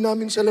gagawin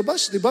namin sa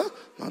labas, di ba?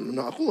 Lalo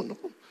na ako.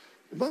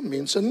 Di ba?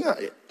 Minsan nga,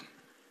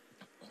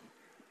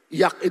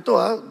 yak ito,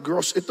 ha?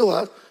 Gross ito,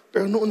 ha?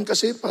 Pero noon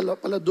kasi,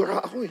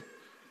 paladura ako, eh.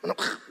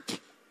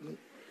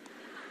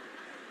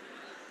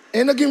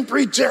 Naging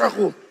preacher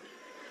ako.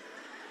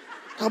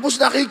 Tapos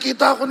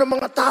nakikita ako ng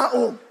mga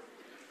tao.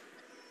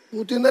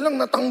 Buti na lang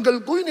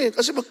natanggal ko yun, eh.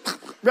 Kasi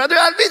Brother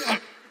Alvin,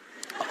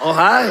 oh,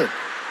 hi.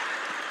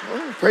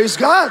 Oh, praise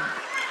God.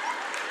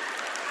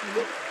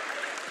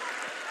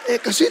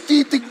 Kasi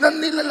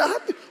titignan nila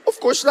lahat. Of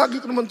course, lagi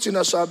ko naman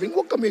sinasabing,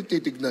 huwag kami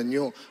titignan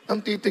nyo.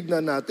 Ang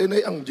titignan natin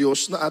ay ang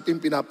Diyos na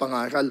ating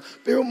pinapangaral.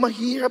 Pero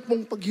mahirap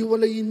mong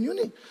paghiwalayin yun,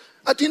 eh.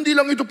 At hindi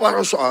lang ito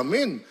para sa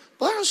amin,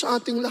 para sa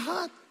ating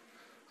lahat.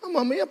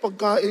 Mamaya,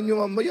 pagkain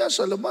nyo mamaya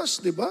sa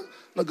labas, di ba?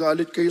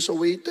 Nagalit kayo sa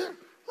waiter.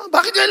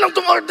 Bakit yan lang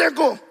itong order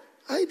ko?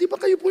 Ay, di ba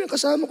kayo po yung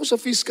kasama ko sa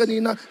feast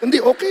kanina?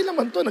 Hindi, okay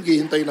naman to.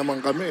 Naghihintay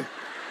naman kami.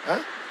 Ha?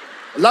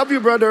 Love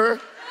you, brother.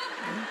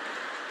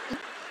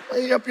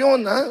 Mahirap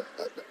yun, ha?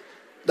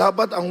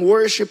 Dapat ang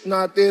worship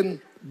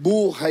natin,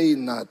 buhay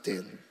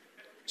natin.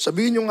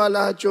 Sabihin nyo nga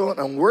lahat yun,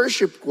 ang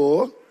worship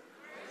ko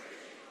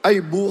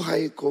ay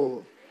buhay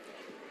ko.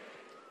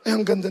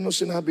 Ang ganda nung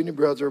sinabi ni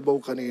Brother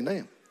Bo kanina.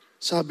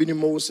 Sabi ni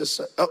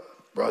Moses,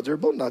 Brother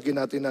Bo, lagi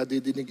natin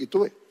nadidinig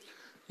ito eh.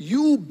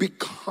 You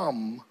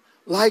become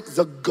like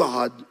the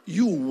God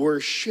you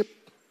worship.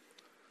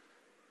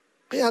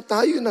 Kaya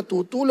tayo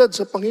natutulad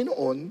sa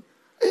Panginoon,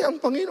 ang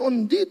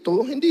Panginoon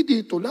dito, hindi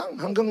dito lang,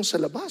 hanggang sa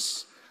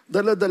labas.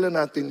 Dala-dala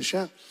natin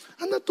siya.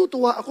 Ang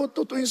natutuwa ako,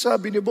 totoo yung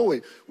sabi ni Bo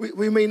eh.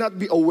 We may not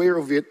be aware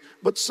of it,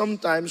 but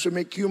sometimes we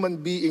make human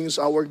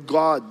beings our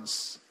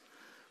gods.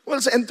 Well,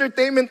 sa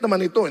entertainment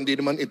naman ito, hindi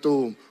naman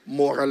ito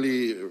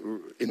morally,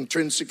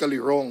 intrinsically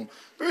wrong.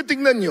 Pero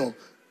tingnan nyo,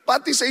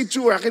 pati sa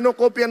itsura,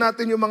 kinokopya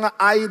natin yung mga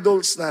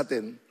idols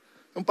natin.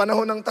 Yung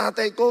panahon ng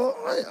tatay ko,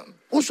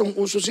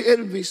 usong-uso si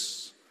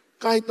Elvis.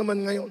 Kahit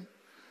naman ngayon.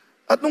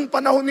 At nung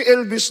panahon ni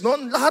Elvis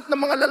noon, lahat ng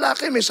mga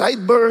lalaki may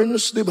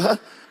sideburns, di ba?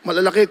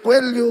 Malalaki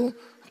kwelyo.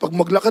 Pag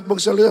maglakad,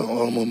 magsalita,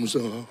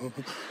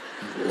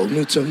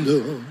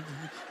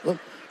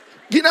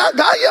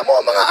 ginagaya mo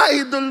ang mga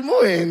idol mo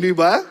eh, di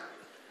ba?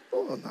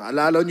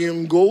 Naalala niyo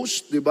yung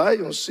Ghost, di ba?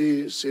 Yung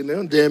sino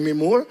yun? Demi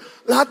Moore.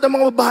 Lahat ng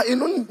mga babae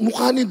noon,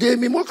 mukha ni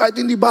Demi Moore, kahit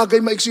hindi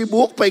bagay maiksi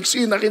buhok,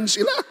 paiksi na rin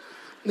sila.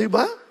 Di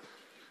ba?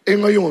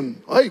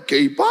 Ngayon,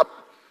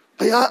 K-pop.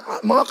 Kaya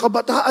mga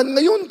kabataan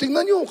ngayon,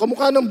 tingnan nyo,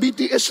 kamukha ng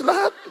BTS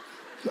lahat.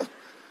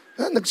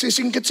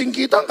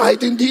 Nagsisingkit-singkitan kahit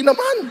hindi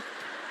naman.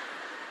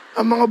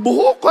 Ang mga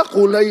buhok,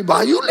 kulay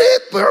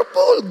violet,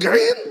 purple,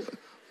 green.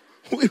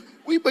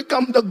 We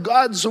become the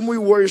gods whom we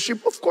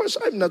worship. Of course,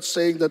 I'm not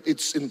saying that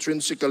it's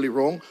intrinsically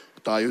wrong.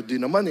 Tayo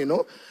din naman,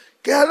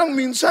 Kaya lang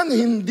minsan,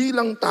 hindi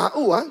lang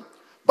tao,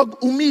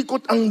 Pag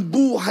umikot ang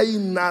buhay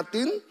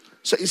natin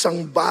sa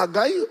isang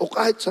bagay, o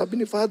kahit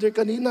sabi ni Father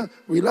kanina,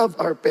 we love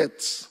our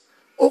pets.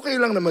 Okay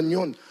lang naman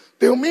yun.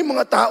 Pero may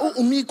mga tao,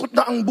 umikot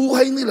na ang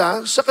buhay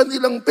nila sa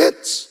kanilang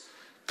pets.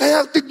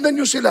 Kaya tignan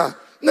nyo sila,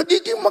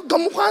 nagiging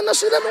magkamukha na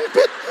sila ng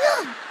pet niya.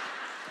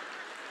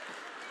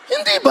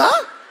 Hindi ba?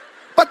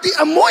 Pati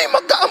amoy,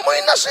 magkaamoy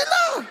na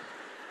sila.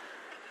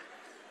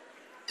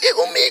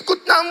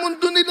 Umikot na ang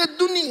mundo nila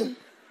dun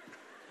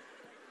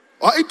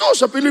ito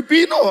sa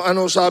Pilipino,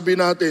 ano sabi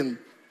natin?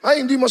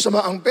 Hindi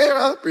masama ang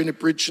pera,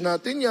 pinipreach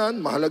natin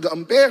yan, mahalaga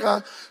ang pera.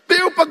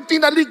 Pero pag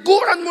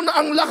tinalikuran mo na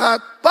ang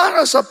lahat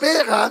para sa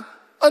pera,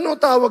 ano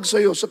tawag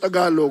sa'yo sa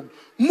Tagalog?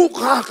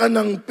 Mukha ka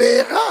ng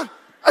pera.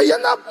 Ayan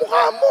na,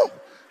 mukha mo.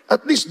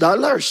 At least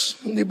dollars,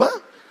 hindi ba?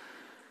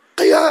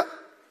 Kaya,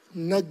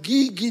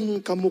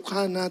 nagiging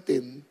kamukha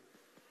natin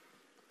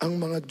ang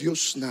mga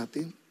Diyos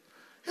natin.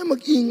 Kaya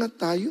mag-ingat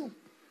tayo.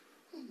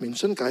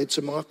 Minsan kahit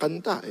sa mga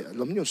kanta,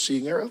 alam nyo,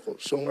 singer ako,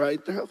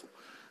 songwriter ako.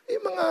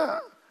 Mga,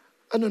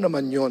 ano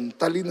naman yon,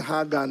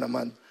 talinhaga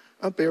naman.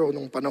 Pero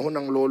nung panahon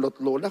ng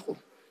lolo't lola ko,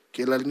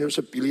 kilala nyo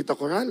sa Pilita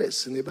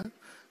Corrales, hindi ba?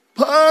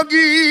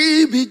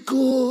 Pag-ibig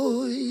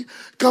ko'y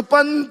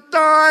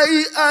kapantay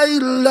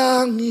ay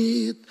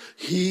langit,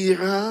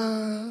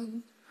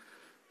 hirang.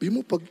 Di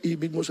mo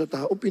pag-ibig mo sa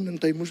tao,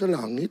 pinantay mo sa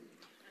langit.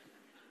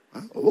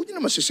 Huwag niyo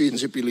naman sisihin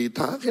si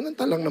Pilita,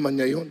 kinanta lang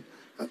naman niya yun.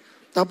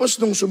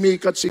 Tapos nung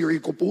sumikat si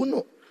Rico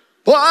Puno,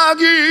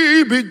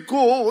 pag-ibig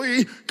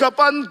ko'y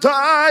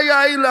kapantay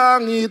ay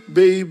langit,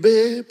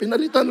 baby.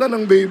 Pinalitan lang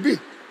ng baby.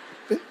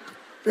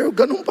 Pero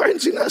ganun pa rin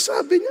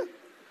sinasabi niya.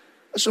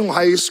 As nung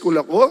high school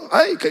ako,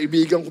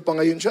 kaibigan ko pa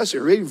ngayon siya, si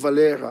Ray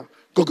Valera.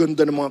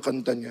 Gaganda ng mga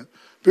kanta niya.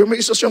 Pero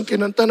may isa siyang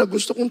kinanta na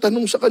gusto kong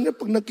tanong sa kanya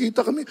pag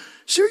nakita kami,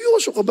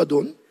 seryoso ka ba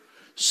doon?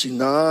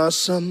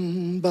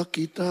 Sinasamba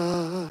kita,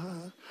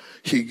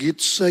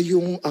 higit sa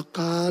iyong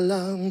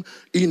akalang,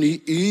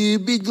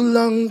 iniibig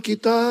lang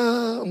kita.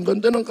 Ang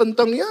ganda ng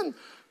kantang yan.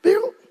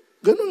 Pero,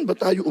 ganun ba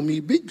tayo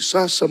umibig?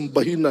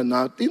 Sasambahin na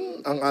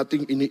natin ang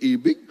ating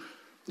iniibig?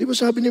 Di ba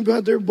sabi ni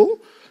Brother Bo?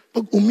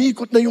 Pag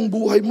umikot na yung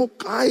buhay mo,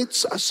 kahit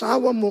sa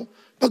asawa mo,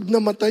 pag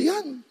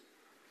namatayan,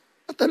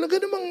 at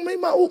talaga namang may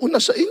mauuna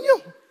sa inyo.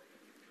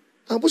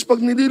 Tapos pag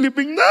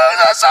nililibing na,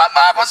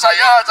 sasama ako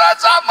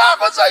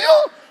sa'yo.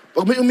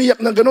 Pag may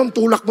umiyak na ganun,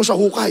 tulak mo sa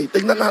hukay.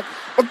 Tingnan natin.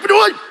 Pag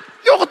pinuhay,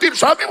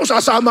 sabi mo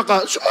sasama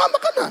ka, sumama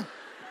ka na.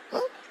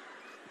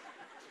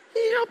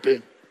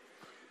 Hirap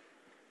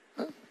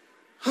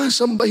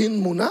Sambahin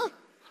mo na.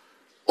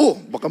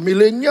 Baka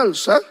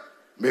millennials,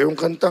 Mayroong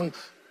kantang,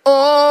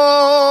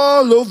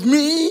 all of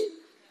me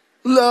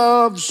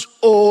loves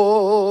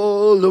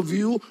all of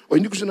you.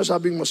 Hindi ko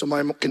sinasabing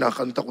masama yung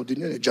kinakanta ko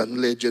din yan. John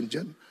Legend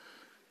yan.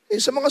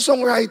 Sa mga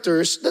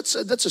songwriters, that's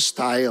a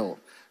style.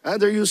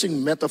 They're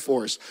using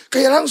metaphors.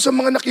 Kaya lang sa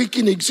mga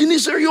nakikinig,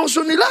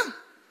 siniseryoso nila.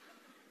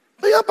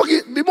 Kaya pag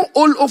mo,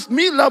 all of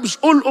me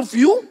loves all of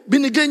you,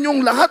 binigay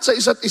niyong lahat sa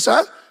isa't isa,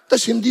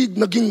 tas hindi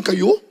naging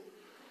kayo.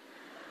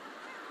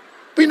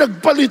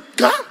 Pinagpalit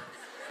ka.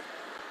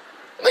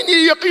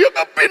 Nangiyak-iyak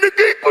ang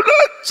binigay ko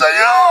lahat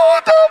sa'yo.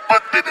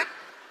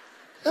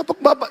 Dapat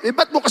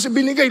ba't mo kasi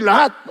binigay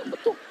lahat?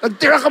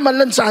 Nagtira ka man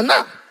lang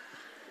sana.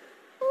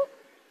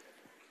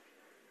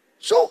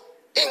 So,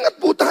 ingat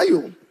po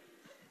tayo.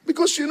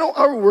 Because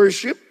our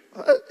worship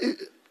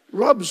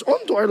rubs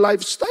onto our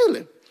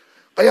lifestyle.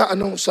 Kaya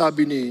anong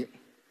sabi ni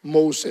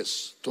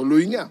Moses?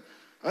 Tuloy niya.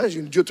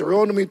 In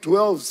Deuteronomy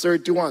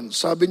 12:31,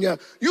 sabi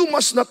niya, you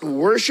must not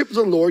worship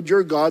the Lord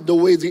your God the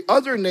way the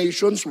other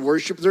nations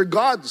worship their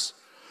gods.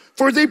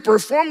 For they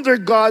perform their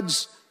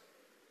gods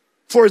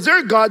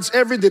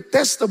every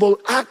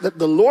detestable act that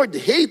the Lord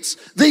hates.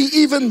 They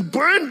even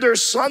burn their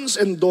sons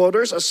and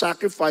daughters as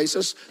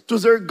sacrifices to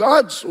their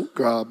gods.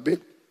 Grabe.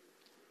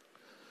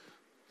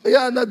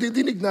 Kaya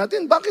nadidinig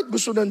natin, bakit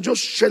gusto ng Diyos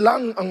siya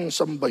lang ang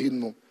sambahin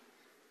mo?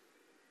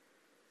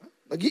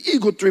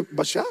 Nag-i-ego trip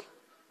ba siya?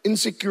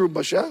 Insecure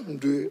ba siya?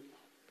 Hindi.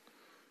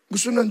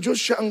 Gusto ng Diyos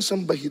siya ang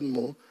sambahin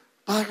mo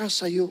para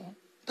sa'yo.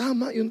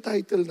 Tama yung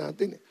title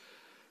natin.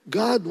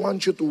 God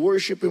wants you to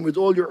worship Him with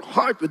all your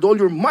heart, with all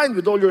your mind,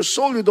 with all your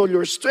soul, with all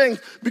your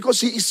strength,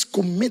 because He is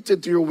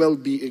committed to your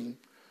well-being.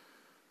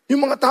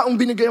 Yung mga taong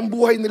binigay ang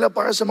buhay nila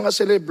para sa mga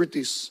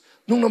celebrities,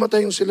 nung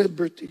namatay yung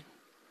celebrity,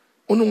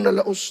 o nung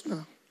nalaos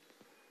na,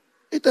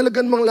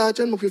 talagang mga lahat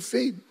yan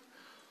mag-fade.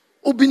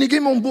 O binigay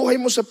mo ang buhay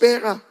mo sa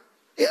pera,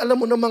 alam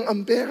mo namang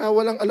ang pera,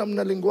 walang alam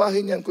na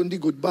lingwahe niyan, kundi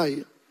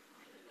goodbye.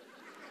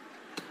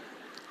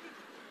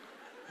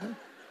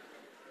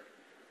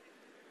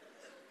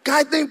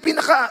 Kahit na yung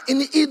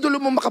pinaka-iniidolo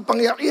mo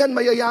makapangyarihan,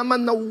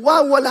 mayayaman,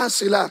 nawawala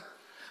sila.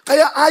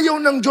 Kaya ayaw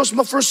ng Diyos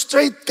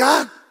ma-frustrate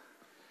ka.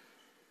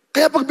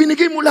 Kaya pag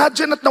binigay mo lahat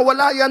yan at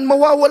nawala yan,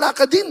 mawawala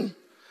ka din.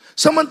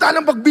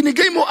 Samantalang pag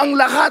binigay mo ang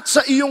lahat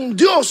sa iyong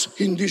Diyos,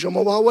 hindi siya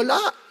mawawala.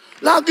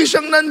 Lagi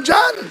siyang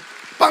nandyan,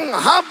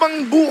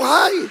 panghabang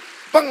buhay.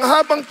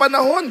 Panghabang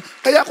panahon.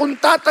 Kaya kung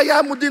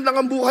tataya mo din lang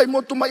ang buhay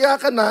mo, tumaya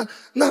ka na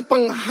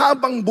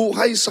panghabang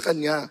buhay sa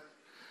Kanya.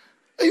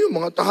 Ay, yung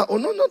mga tao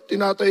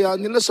tinataya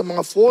nila sa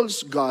mga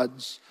false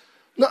gods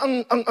na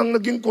ang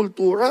naging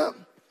kultura,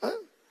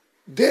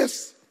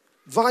 death,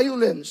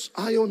 violence.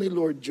 Ayaw ni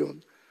Lord yun.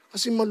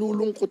 Kasi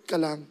malulungkot ka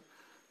lang.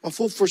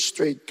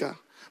 Mafo-frustrate ka.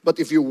 But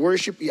if you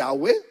worship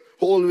Yahweh,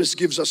 who always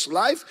gives us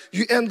life,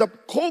 you end up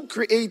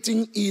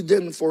co-creating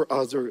Eden for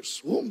others.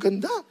 Oh, ang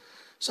ganda.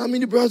 Sabi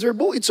ni Brother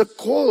Bo, it's a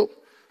call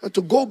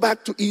to go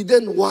back to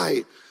Eden.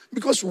 Why?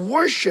 Because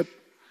worship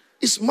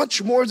is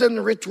much more than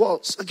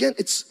rituals. Again,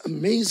 it's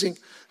amazing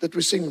that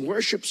we sing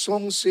worship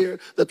songs here,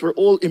 that we're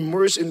all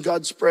immersed in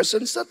God's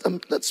presence.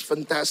 That's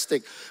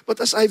fantastic. But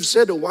as I've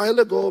said a while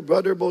ago,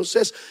 Brother Bo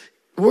says,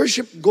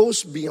 worship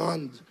goes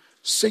beyond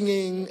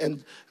singing,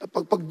 and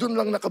pag dun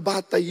lang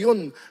nakabata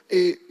yun,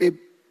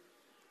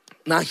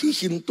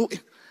 nahihinto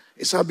eh.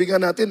 Sabi nga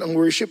natin, ang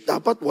worship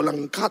dapat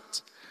walang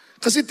cut.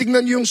 Kasi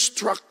tingnan niyo yung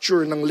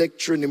structure ng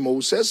lecture ni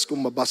Moses, kung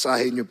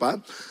mabasahin niyo pa.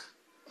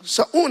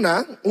 Sa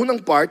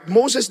unang part,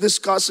 Moses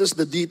discusses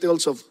the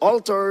details of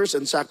altars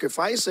and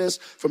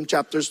sacrifices from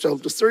chapters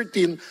 12 to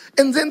 13.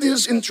 And then this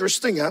is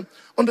interesting,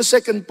 on the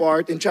second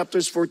part, in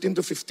chapters 14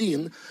 to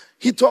 15,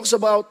 he talks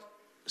about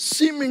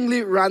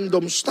seemingly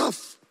random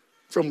stuff.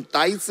 From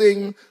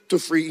tithing to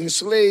freeing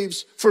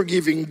slaves,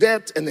 forgiving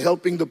debt, and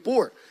helping the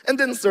poor. And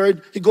then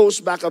third, he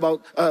goes back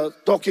about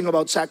talking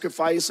about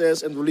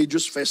sacrifices and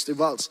religious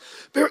festivals.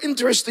 Pero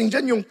interesting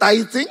dyan, yung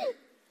tithing,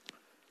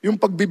 yung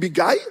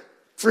pagbibigay,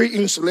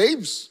 freeing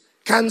slaves,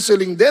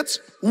 canceling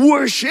debts,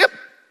 worship.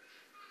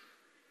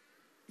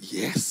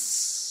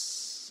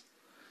 Yes.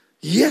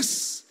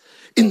 Yes.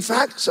 In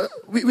fact,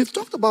 we've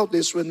talked about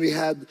this when we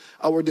had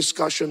our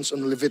discussions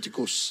on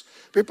Leviticus.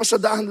 Pero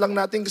pasadahan lang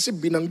natin kasi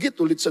binanggit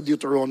ulit sa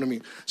Deuteronomy.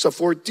 Sa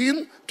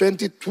 14,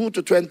 22 to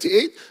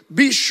 28,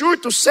 be sure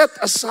to set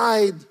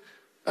aside,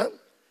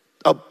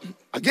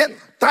 again,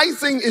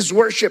 tithing is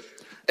worship.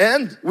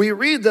 And we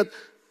read that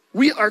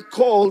we are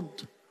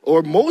called, or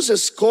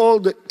Moses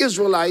called the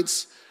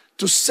Israelites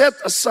to set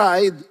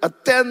aside a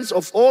tenth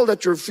of all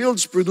that your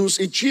fields produce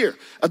each year.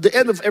 At the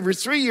end of every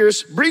 3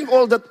 years, bring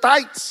all the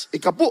tithes,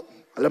 ikapo,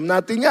 alam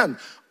natin yan,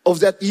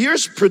 of that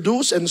year's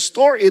produce and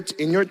store it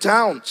in your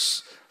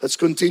towns. Let's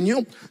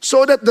continue.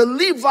 So that the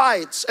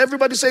Levites,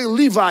 everybody say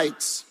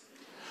Levites,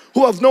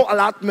 who have no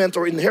allotment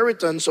or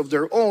inheritance of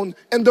their own,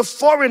 and the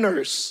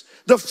foreigners,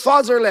 the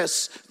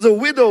fatherless, the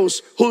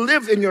widows who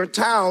live in your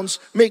towns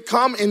may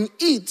come and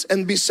eat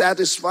and be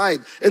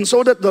satisfied. And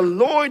so that the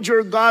Lord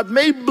your God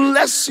may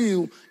bless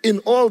you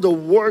in all the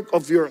work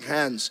of your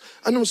hands.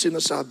 Anong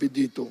sinasabi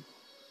dito?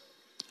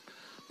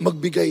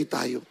 Magbigay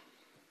tayo.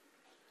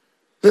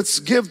 Let's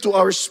give to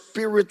our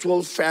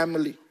spiritual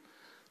family.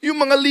 Yung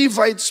mga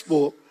Levites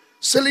po,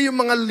 sila yung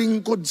mga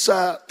lingkod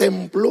sa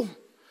templo.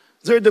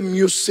 They're the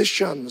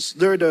musicians,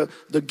 they're the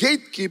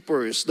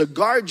gatekeepers, the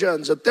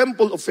guardians, the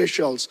temple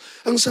officials.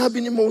 Ang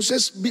sabi ni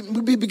Moses,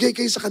 bibigay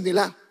kayo sa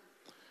kanila.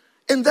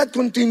 And that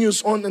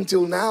continues on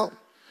until now.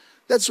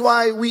 That's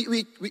why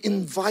we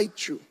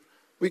invite you.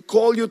 We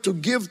call you to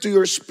give to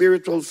your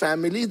spiritual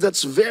family.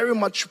 That's very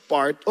much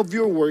part of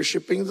your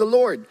worshiping the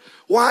Lord.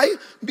 Why?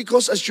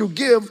 Because as you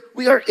give,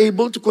 we are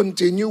able to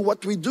continue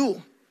what we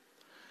do.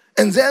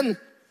 And then,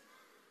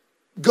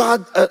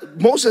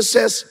 Moses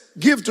says,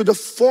 give to the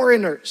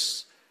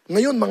foreigners.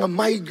 Ngayon, mga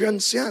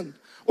migrants yan.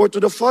 Or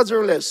to the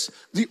fatherless,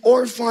 the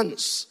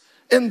orphans,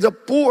 and the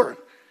poor.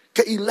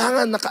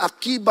 Kailangan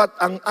nakaakibat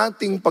ang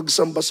ating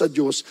pagsamba sa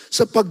Diyos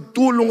sa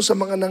pagtulong sa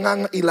mga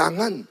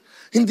nangangailangan.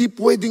 Hindi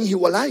pwedeng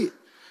hiwalay.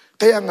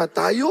 Kaya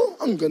nga tayo,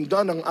 ang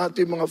ganda ng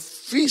ating mga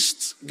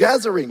feasts,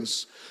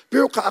 gatherings.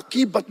 Pero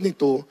kaakibat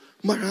nito,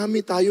 marami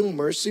tayong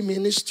mercy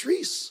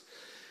ministries.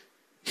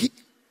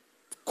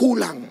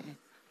 Kulang.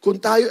 Kung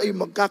tayo ay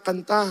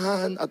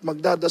magkakantahan at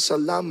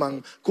magdadasal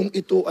lamang kung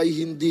ito ay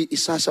hindi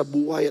isa sa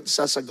buhay at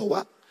isa sa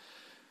gawa.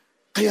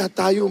 Kaya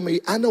tayo may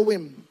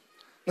anawim.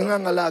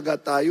 Nangangalaga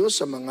tayo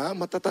sa mga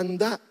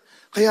matatanda.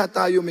 Kaya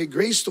tayo may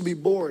grace to be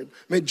born.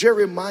 May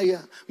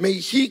Jeremiah. May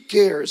He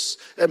Cares.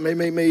 May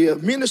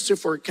ministry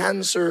for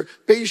cancer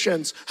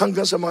patients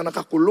hanggang sa mga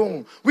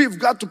nakakulong. We've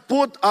got to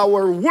put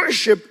our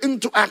worship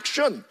into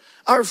action.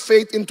 Our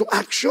faith into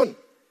action.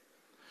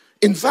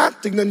 In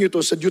fact, tignan niyo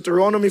to sa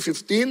Deuteronomy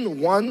 15, 1,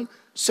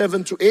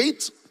 7 to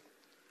 8.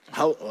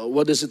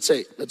 What does it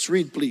say? Let's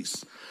read,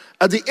 please.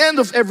 At the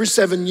end of every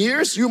 7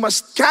 years, you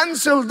must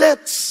cancel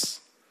debts.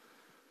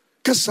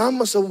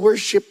 Kasama sa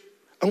worship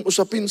ang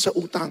usapin sa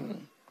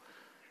utang.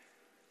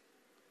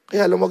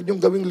 Kaya alam, wag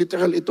niyong gawing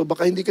literal ito.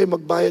 Baka hindi kayo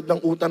magbayad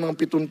ng utang ng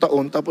 7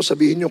 taon, tapos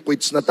sabihin niyo,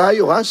 quits na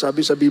tayo, ha?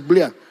 Sabi sa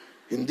Biblia.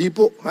 Hindi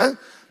po, ha?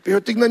 Pero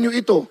tignan niyo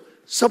ito.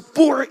 Sa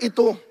poor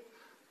ito.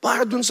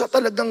 Para dun sa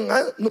talagang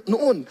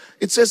noon.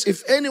 It says,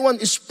 if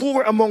anyone is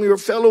poor among your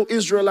fellow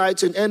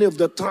Israelites in any of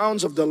the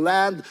towns of the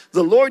land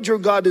the Lord your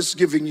God is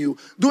giving you,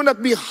 do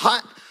not be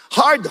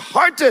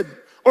hard-hearted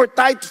or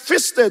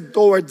tight-fisted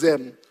toward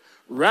them.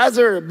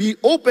 Rather, be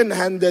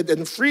open-handed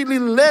and freely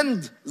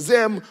lend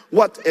them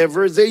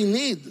whatever they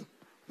need.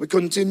 We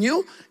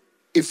continue.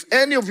 if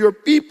any of your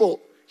people,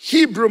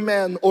 Hebrew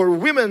men or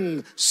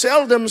women,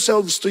 sell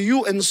themselves to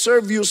you and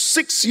serve you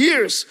 6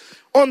 years,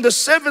 on the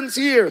 7th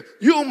year,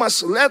 you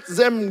must let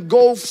them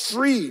go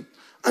free.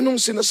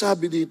 Anong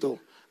sinasabi dito?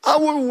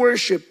 Our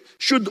worship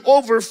should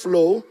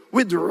overflow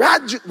with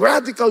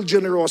radical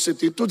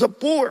generosity to the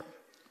poor.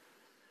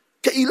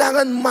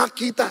 Kailangan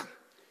makita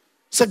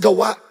sa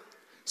gawa,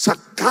 sa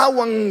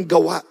kawang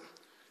gawa.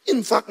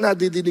 In fact,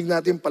 nadidinig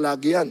natin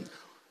palagi yan.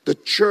 The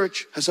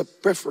church has a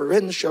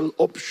preferential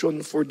option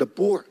for the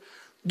poor.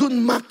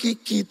 Doon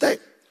makikita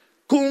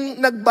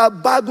kung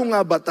nagbabago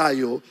nga ba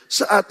tayo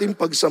sa ating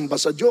pagsamba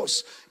sa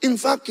Diyos. In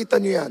fact,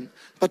 kita niyo yan.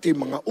 Pati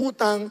mga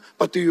utang,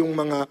 pati yung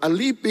mga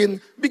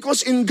alipin.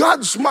 Because in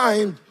God's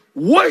mind,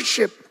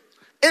 worship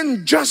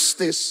and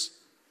justice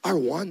are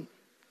one.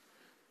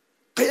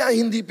 Kaya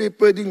hindi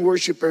pwedeng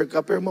worshiper ka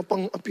pero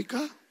mapang-api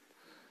ka.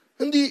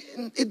 Hindi,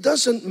 it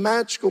doesn't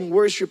match kung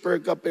worshiper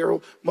ka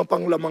pero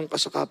mapanglamang ka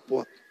sa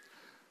kapwa.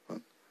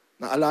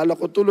 Naalala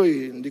ko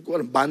tuloy, hindi ko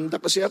alam, banda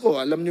kasi ako.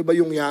 Alam niyo ba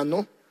yung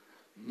Yano?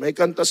 May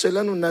kanta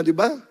sila nun na, di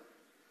ba?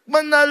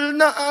 Banal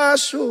na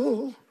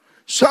aso,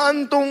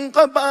 santong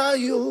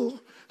kabayo,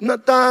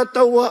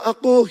 natatawa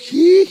ako,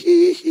 hi, hi,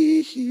 hi,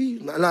 hi.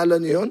 Naalala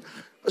niyo yun?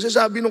 Kasi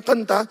sabi nung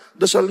kanta,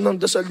 dasal ng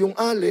dasal yung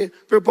ale,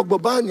 pero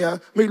pagbaba niya,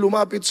 may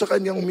lumapit sa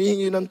kanyang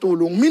humihingi ng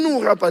tulong,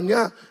 minura pa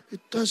niya.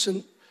 It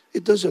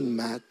doesn't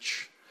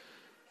match.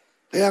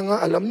 Kaya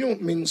nga, alam niyo,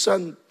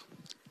 minsan,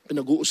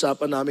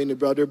 pinag-uusapan namin ni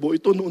Brother Bo,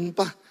 ito noon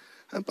pa.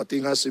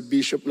 Pati nga si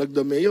Bishop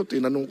Lagdameo,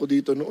 tinanong ko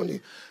dito noon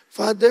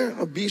Father,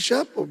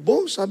 Bishop, o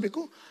Bo, sabi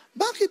ko,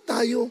 bakit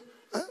tayo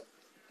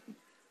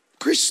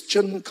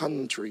Christian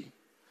country?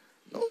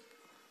 No?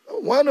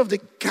 One of the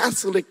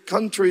Catholic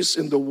countries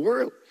in the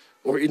world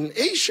or in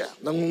Asia,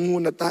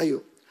 nangunguna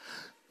tayo.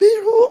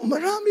 Pero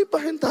marami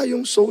pa rin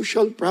tayong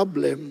social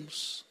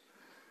problems.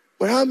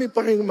 Marami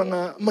pa rin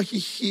mga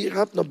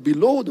mahihirap na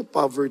below the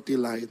poverty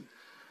line.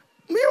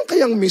 Mayroon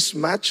kayang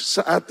mismatch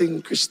sa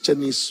ating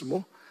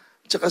Kristyanismo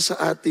tsaka sa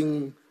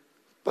ating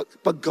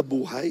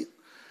pagkabuhay?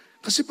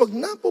 Kasi pag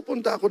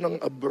napupunta ako ng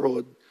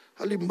abroad,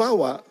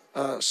 halimbawa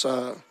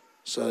sa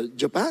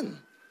Japan,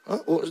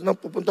 o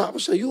napupunta ako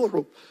sa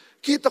Europe,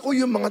 kita ko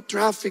yung mga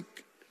traffic,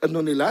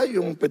 nila,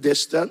 yung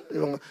pedestrian,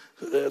 yung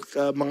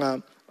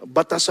mga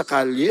bata sa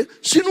kalye,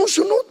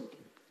 sinusunod.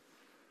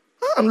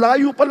 Ang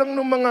layo pa lang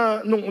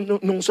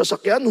nung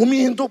sasakyan,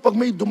 humihinto pag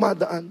may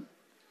dumadaan.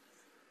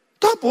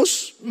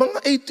 Tapos, mga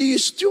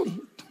atheist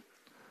yun.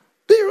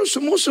 Pero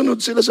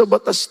sumusunod sila sa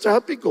batas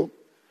trapiko.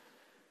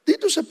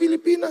 Dito sa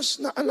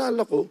Pilipinas,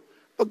 naalala ko,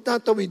 pag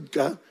tatawid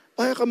ka,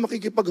 kaya ka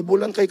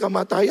makikipagbulan kay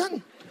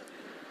kamatayan.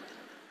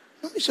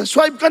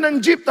 Swipe ka ng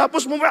jeep,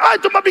 tapos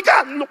tumabi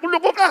ka,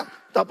 luko-luko ka.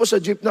 Tapos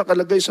sa jeep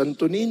nakalagay,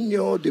 Santo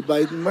Niño,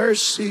 Divine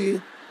Mercy,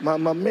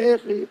 Mama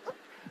Mary.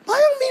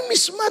 Parang may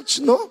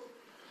mismatch, no?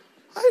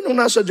 Ay, nung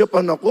nasa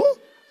Japan ako,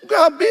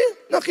 grabe,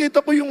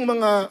 nakita ko yung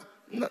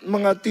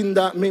mga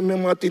tinda, may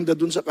mga tinda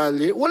dun sa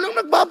kalye, walang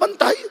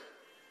nagbabantay.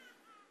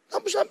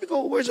 Tapos sabi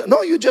ko, where's that?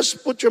 No, you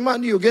just put your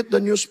money, you get the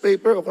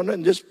newspaper,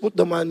 and just put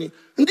the money.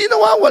 Hindi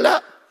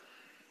nawawala.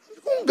 Sabi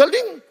ko,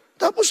 galing.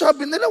 Tapos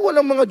sabi nila,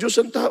 walang mga Diyos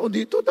ang tao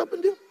dito. Tapos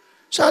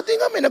sa atin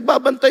nga, may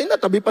nagbabantay na,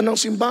 tabi pa ng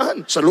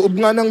simbahan. Sa loob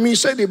nga ng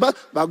misa, di ba?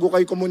 Bago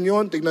kayo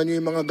komunyon, tignan nyo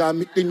yung mga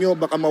gamit ninyo,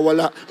 baka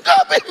mawala.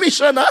 Grabe,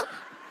 misa na.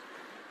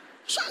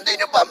 So, hindi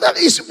nyo ba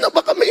naisip na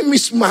baka may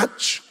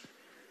mismatch?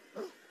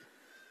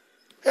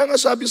 Kaya nga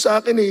sabi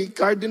sa akin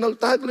Cardinal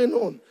Tagle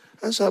noon,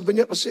 sabi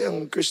niya kasi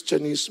ang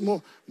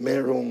Kristyanismo,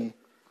 merong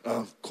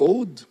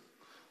code,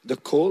 the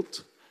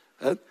cult,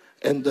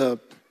 and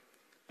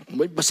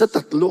may basta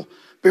 3.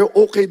 Pero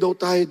okay daw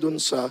tayo dun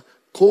sa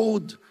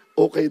code,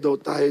 okay daw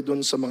tayo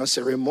dun sa mga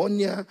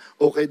seremonya,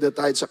 okay daw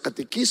tayo sa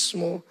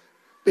katekismo,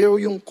 pero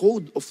yung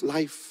code of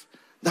life,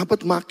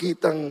 dapat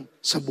makitang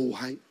sa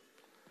buhay.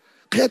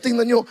 Kaya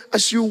tingnan nyo,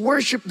 as you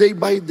worship day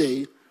by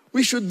day,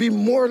 we should be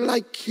more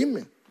like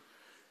Him.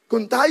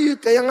 Kung tayo,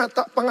 kaya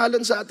nga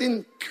pangalan sa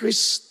atin,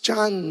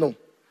 Kristiyano,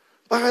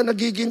 para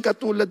nagiging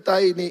katulad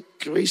tayo ni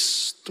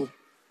Kristo.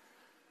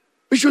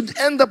 We should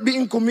end up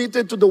being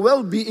committed to the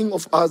well-being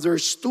of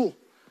others too.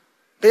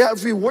 Kaya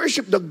if we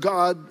worship the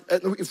God,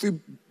 and if we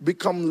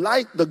become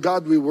like the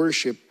God we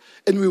worship,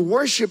 and we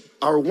worship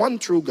our one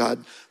true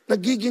God,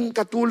 nagiging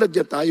katulad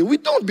niya tayo.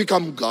 We don't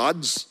become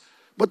gods,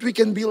 but we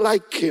can be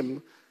like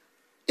Him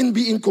in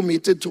being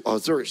committed to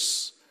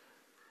others.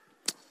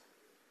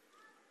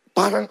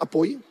 Parang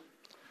apoy.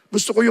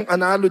 Gusto ko yung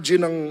analogy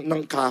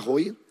ng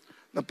kahoy,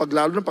 na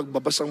lalo na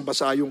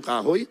pagbabasang-basa yung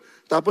kahoy,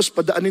 tapos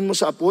padaanin mo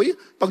sa apoy,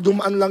 pag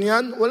dumaan lang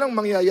yan, walang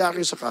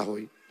mangyayari sa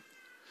kahoy.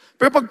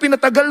 Pero pag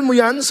pinatagal mo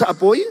yan sa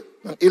apoy,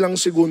 ng ilang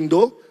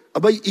segundo,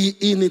 abay,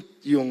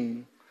 iinit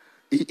yung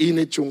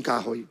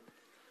kahoy.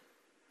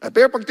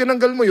 Pero pag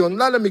tinanggal mo yon,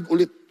 lalamig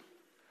ulit.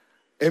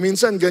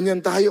 Minsan,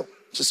 ganyan tayo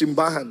sa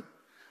simbahan.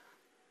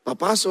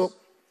 Papasok,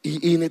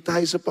 iinit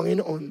tayo sa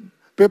Panginoon.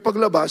 Pero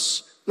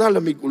paglabas,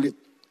 lalamig ulit.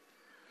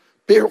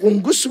 Pero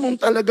kung gusto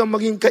mong talaga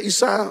maging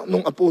kaisa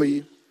ng apoy,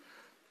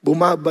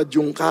 bumabad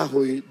yung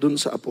kahoy dun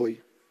sa apoy.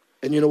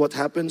 And you know what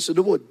happens to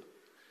the wood?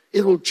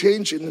 It will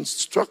change in its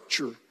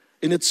structure,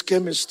 in its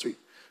chemistry,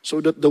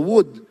 so that the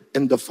wood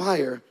and the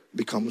fire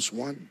becomes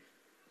one.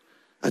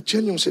 At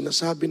yan yung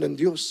sinasabi ng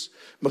Diyos.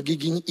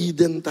 Magiging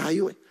Eden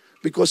tayo eh.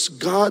 Because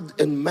God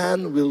and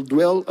man will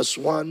dwell as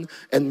one,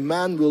 and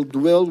man will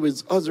dwell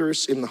with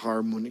others in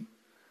harmony.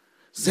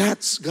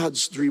 That's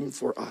God's dream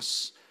for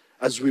us.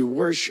 As we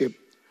worship,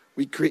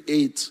 we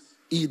create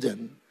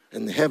Eden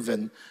and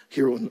heaven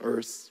here on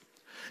earth.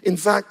 In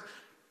fact,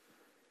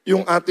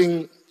 yung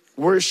ating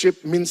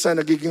worship minsan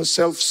nagiging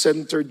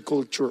self-centered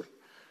culture.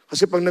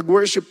 Kasi pag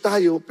nag-worship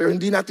tayo, pero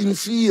hindi natin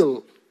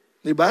feel,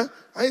 di ba?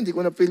 Ay, hindi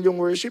ko na feel yung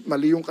worship,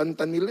 mali yung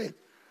kanta nila eh.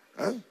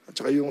 At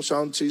saka yung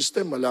sound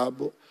system,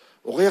 malabo.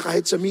 O kaya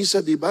kahit sa misa,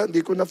 di ba?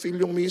 Hindi ko na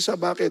feel yung misa.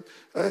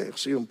 Bakit? Ay,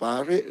 kasi yung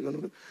pare.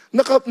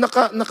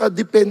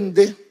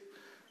 Nakadepende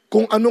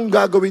kung anong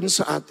gagawin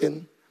sa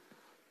atin.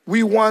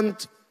 We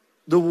want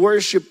the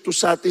worship to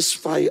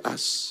satisfy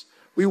us.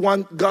 We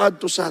want God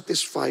to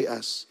satisfy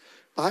us.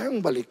 Parang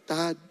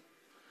baliktad.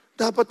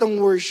 Dapat ang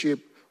worship,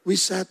 we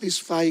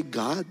satisfy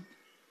God.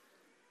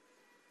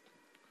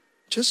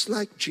 Just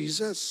like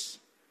Jesus,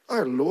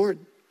 our Lord.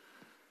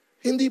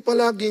 Hindi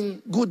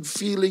palaging good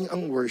feeling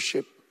ang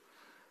worship.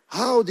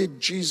 How did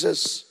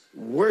Jesus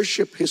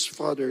worship His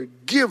Father?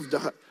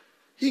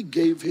 He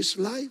gave His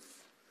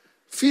life.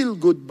 Feel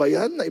good ba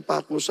yan na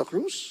ipako sa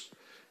krus?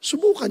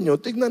 Subukan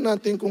nyo, tignan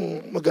natin kung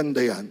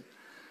maganda yan.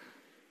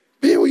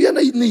 Pero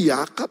yan ay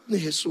niyakap ni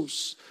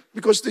Jesus.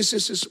 Because this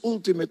is His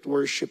ultimate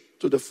worship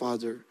to the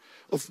Father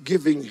of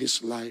giving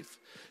His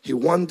life. He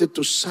wanted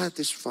to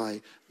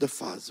satisfy the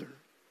Father.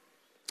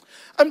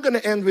 I'm going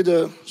to end with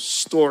a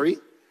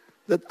story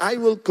that I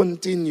will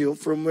continue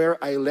from where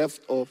I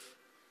left off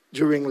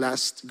during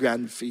last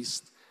Grand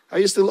Feast. Are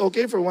you still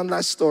okay for one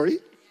last story?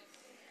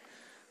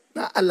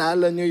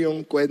 Naalala niyo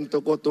yung kwento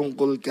ko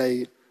tungkol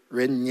kay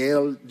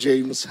Reniel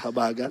James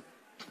Habagat?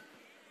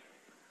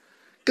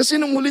 Kasi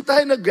nung huli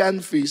tayo na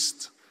Grand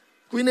Feast,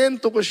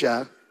 kwinento ko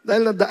siya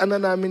dahil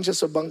nadaanan namin siya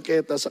sa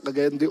bangketa sa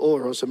Cagayan de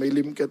Oro, sa may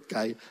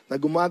Limcatkay, na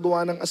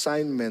gumagawa ng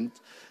assignment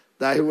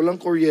dahil walang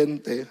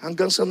kuryente,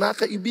 hanggang sa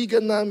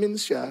nakaibigan namin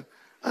siya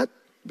at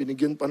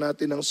binigyan pa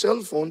natin ng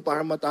cellphone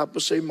para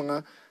matapos sa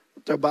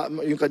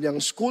yung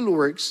kanyang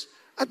schoolworks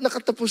at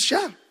nakatapos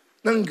siya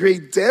ng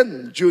grade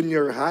 10,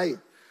 junior high.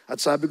 At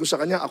sabi ko sa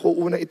kanya, ako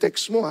una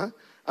i-text mo ha.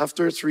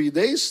 After 3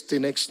 days,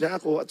 tinext niya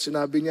ako at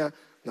sinabi niya,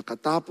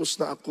 nakatapos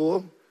na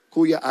ako,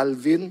 Kuya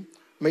Alvin,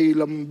 may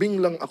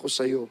lambing lang ako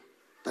sa'yo.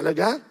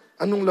 Talaga?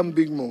 Anong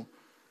lambing mo?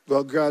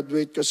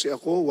 Graduate kasi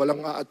ako,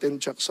 walang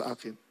a-attend check sa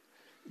akin.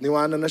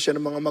 Niwanan na siya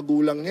ng mga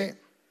magulang niya.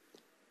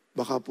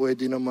 Baka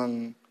pwede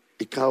namang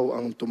ikaw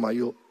ang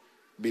tumayo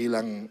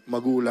bilang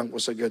magulang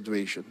ko sa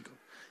graduation ko.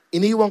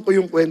 Iniwan ko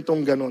yung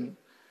kwentong ganon.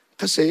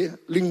 Kasi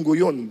linggo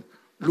yun,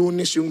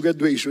 Lunes yung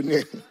graduation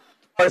niya.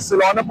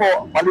 Barcelona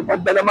po, palipad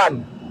na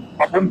naman,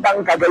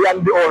 papuntang Cagayan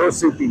de Oro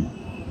City.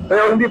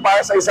 Pero hindi para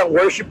sa isang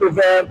worship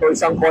event o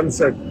isang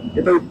concert.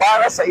 Ito ay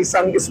para sa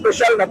isang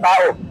espesyal na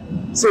tao,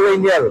 si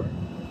Reniel.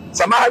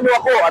 Samahan niyo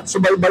ako at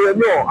subaybayan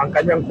niyo ang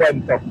kanyang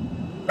kwento.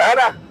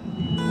 Tara!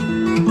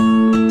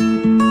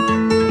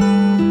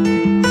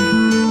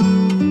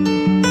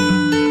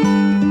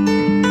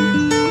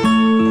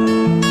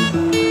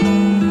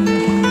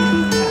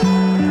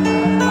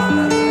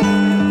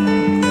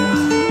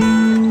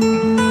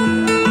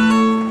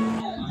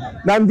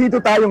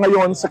 Nandito tayo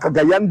ngayon sa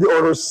Cagayan de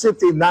Oro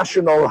City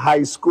National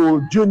High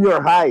School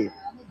Junior High.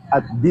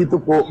 At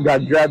dito po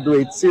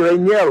gagraduate si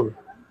Reniel,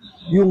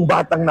 yung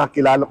batang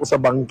nakilala ko sa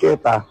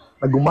bangketa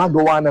na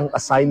gumagawa ng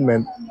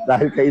assignment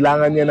dahil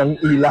kailangan niya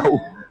ng ilaw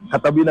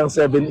katabi ng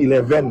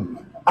 7-Eleven.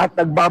 At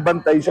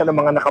nagbabantay siya ng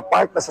mga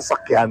nakapark na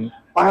sasakyan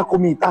para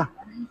kumita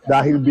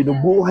dahil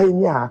binubuhay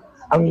niya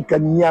ang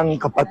kanyang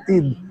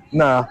kapatid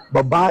na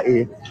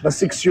babae na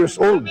 6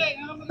 years old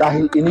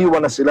dahil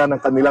iniwan na sila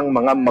ng kanilang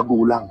mga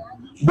magulang.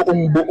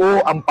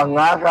 Buong-buo ang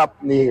pangarap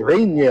ni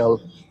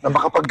Reniel na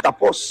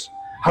makapagtapos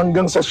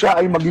hanggang sa siya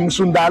ay maging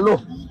sundalo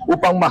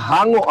upang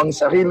mahango ang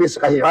sarili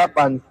sa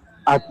kahirapan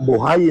at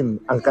buhayin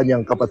ang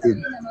kanyang kapatid.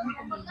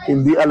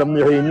 Hindi alam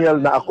ni Reniel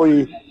na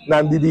ako'y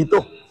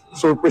nandito.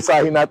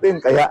 Surpresahin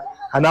natin, kaya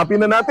hanapin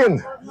na natin.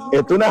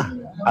 Ito na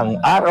ang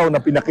araw na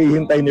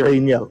pinakihintay ni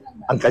Reniel,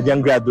 ang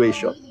kanyang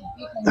graduation.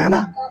 Tara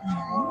na!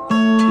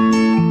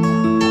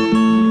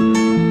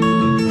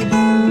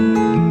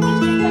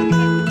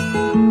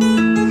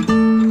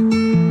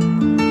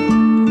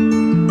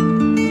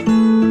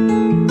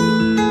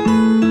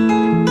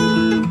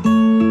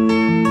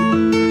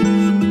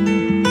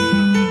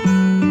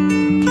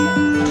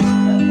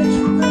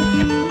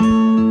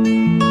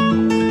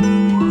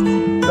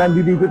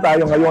 Nandito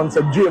tayo ngayon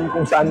sa gym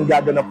kung saan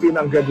gaganapin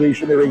ang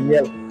graduation ni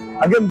Reniel.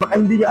 Again, baka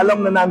hindi niya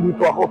alam na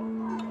nandito ako.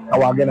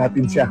 Tawagan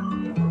natin siya.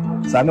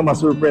 Sana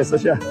masurpresa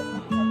siya.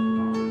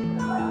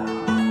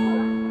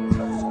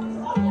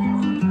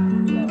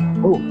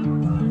 Oh.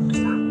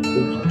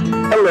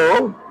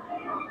 Hello?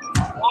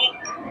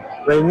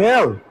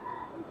 Reniel?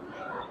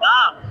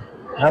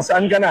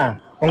 Nasaan ka na?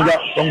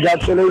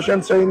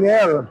 Congratulations,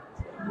 Reniel.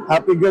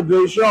 Happy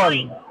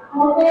graduation.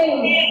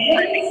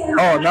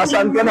 Oh,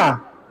 nasaan ka na?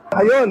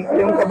 Ayun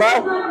ka ba?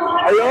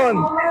 Ayun.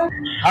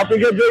 Happy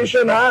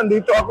graduation ha.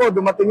 Dito ako,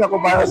 dumating ako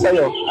para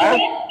sa'yo. Ha?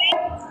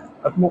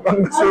 At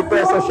mukhang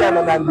surpresa siya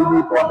na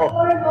nandito ako.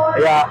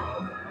 Kaya,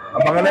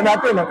 abangan na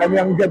natin ang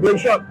kanyang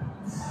graduation.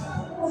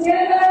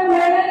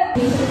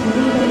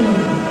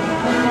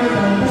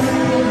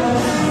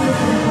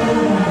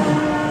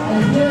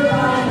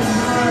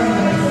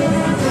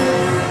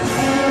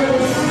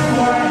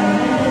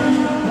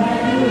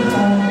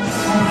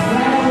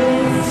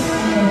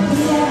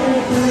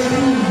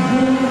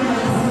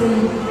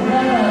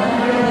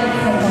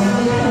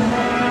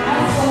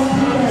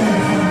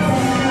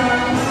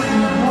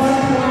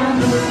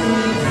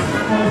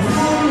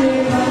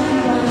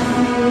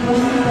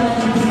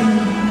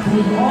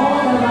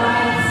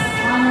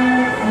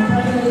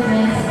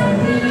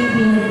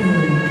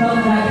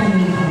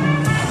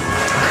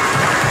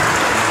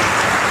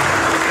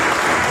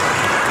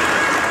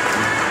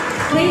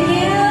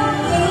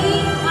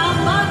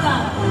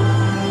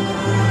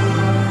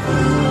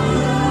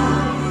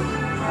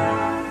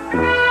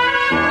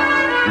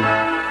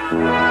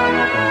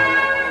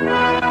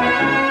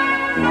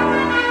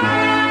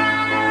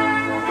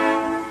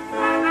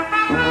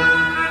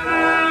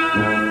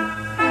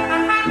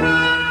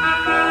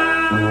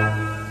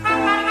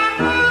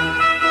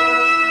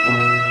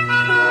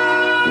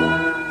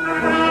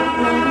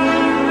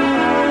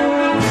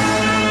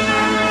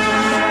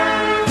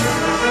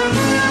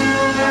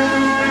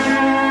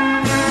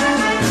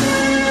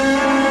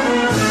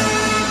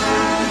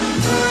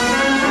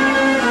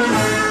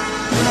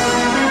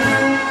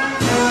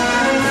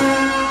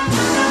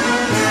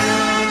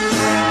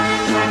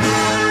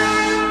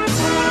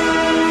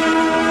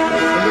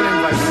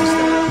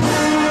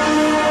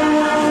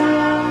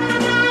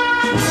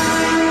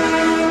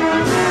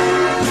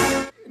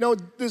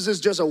 This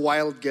is just a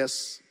wild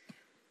guess.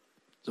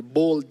 It's a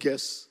bold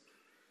guess.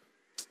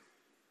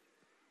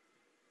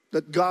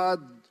 That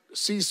God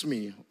sees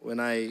me when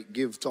I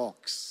give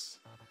talks.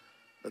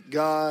 That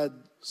God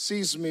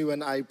sees me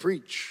when I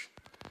preach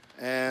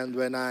and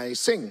when I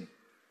sing.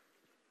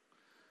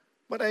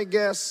 But I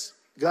guess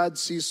God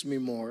sees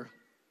me more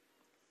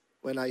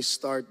when I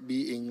start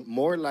being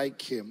more like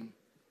Him,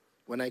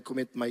 when I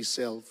commit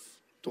myself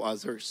to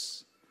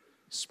others,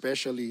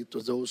 especially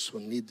to those who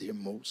need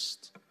Him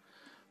most.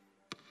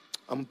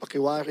 Ang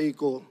pakiwari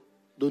ko,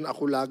 doon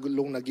ako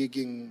lagong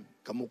nagiging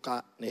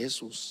kamuka ni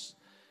Jesus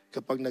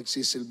kapag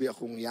nagsisilbi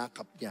akong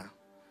yakap niya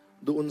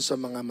doon sa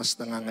mga mas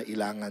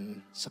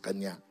nangangailangan sa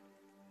Kanya.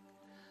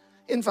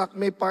 In fact,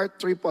 may part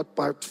 3 po at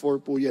part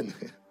 4 po yan.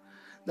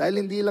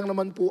 Dahil hindi lang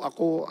naman po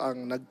ako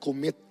ang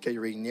nag-commit kay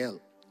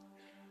Rainiel.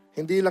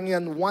 Hindi lang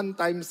yan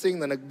one-time thing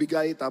na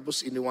nagbigay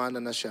tapos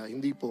iniwanan na siya.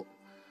 Hindi po.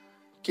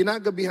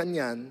 Kinagabihan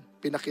yan,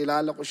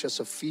 pinakilala ko siya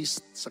sa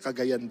feast sa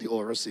Cagayan de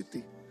Oro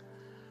City.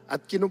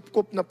 At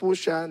kinupkup na po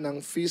siya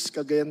ng feast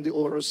Cagayan de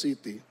Oro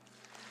City.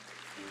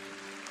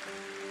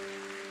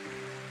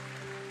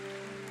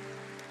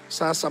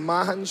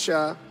 Sasamahan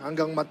siya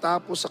hanggang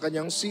matapos sa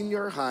kanyang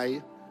senior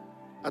high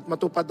at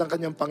matupad ang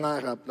kanyang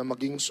pangarap na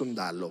maging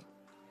sundalo.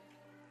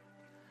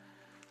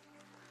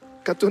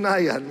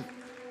 Katunayan,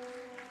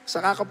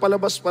 sa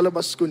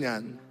kakapalabas-palabas ko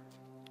niyan,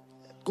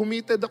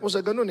 committed ako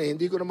sa ganun eh.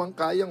 Hindi ko naman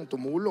kayang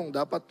tumulong.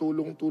 Dapat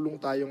tulong-tulong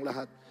tayong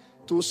lahat.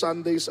 2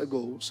 Sundays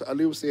ago, sa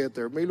Aliw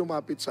Theater, may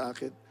lumapit sa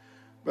akin.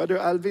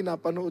 Brother Alvin,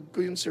 napanood ko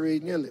yung si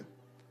Rainiel eh.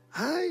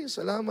 Ay,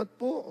 salamat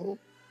po. Oh,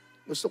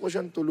 gusto ko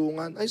siyang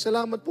tulungan. Ay,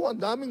 salamat po. Ang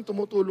daming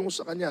tumutulong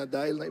sa kanya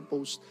dahil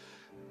na-post.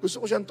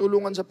 Gusto ko siyang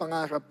tulungan sa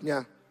pangarap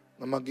niya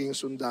na maging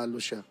sundalo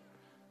siya.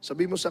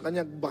 Sabi mo sa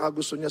kanya, baka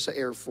gusto niya sa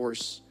Air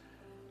Force.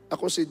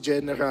 Ako si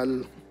General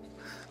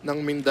ng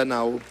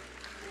Mindanao.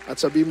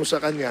 At sabi mo sa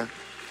kanya,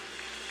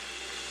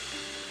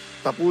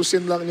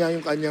 tapusin lang niya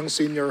yung kanyang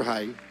senior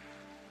high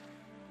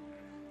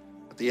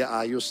at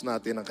iaayos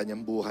natin ang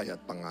kanyang buhay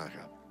at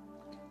pangarap.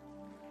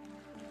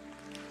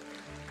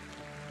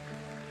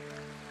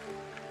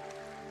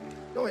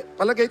 No,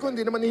 palagay ko,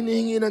 hindi naman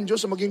hinihingi ng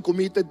Diyos na maging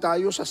committed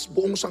tayo sa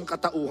buong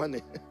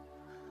sangkatauhan eh.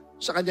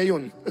 Sa Kanya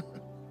yun.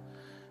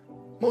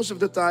 Most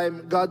of the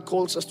time, God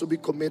calls us to be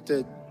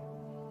committed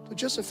to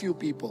just a few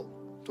people,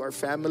 to our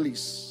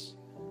families,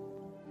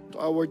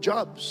 to our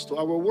jobs, to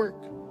our work,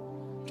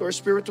 to our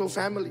spiritual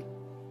family.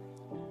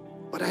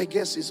 But I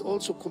guess He's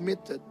also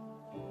committed.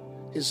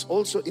 He's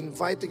also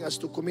inviting us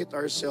to commit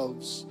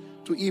ourselves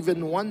to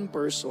even one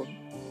person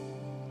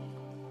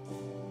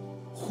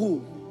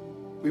who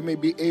we may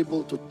be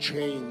able to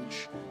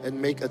change and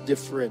make a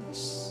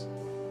difference.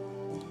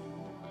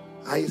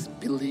 I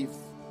believe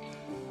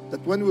that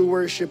when we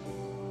worship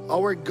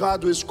our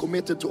God who is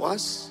committed to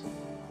us,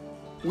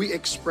 we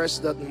express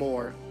that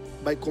more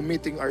by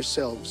committing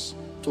ourselves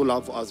to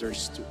love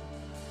others too.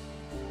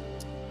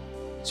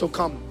 So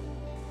come,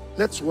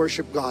 let's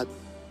worship God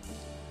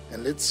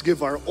and let's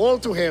give our all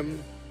to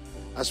Him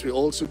as we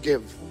also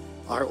give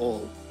our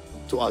all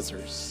to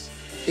others.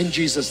 In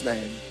Jesus'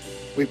 name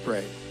we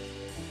pray.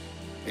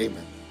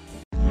 Amen.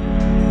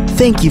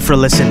 Thank you for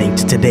listening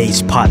to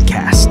today's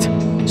podcast.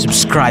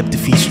 Subscribe to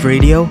Feast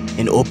Radio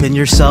and open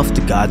yourself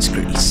to God's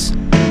grace.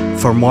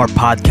 For more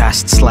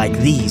podcasts like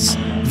these,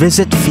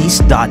 visit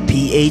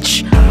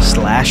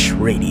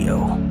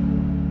feast.ph/radio.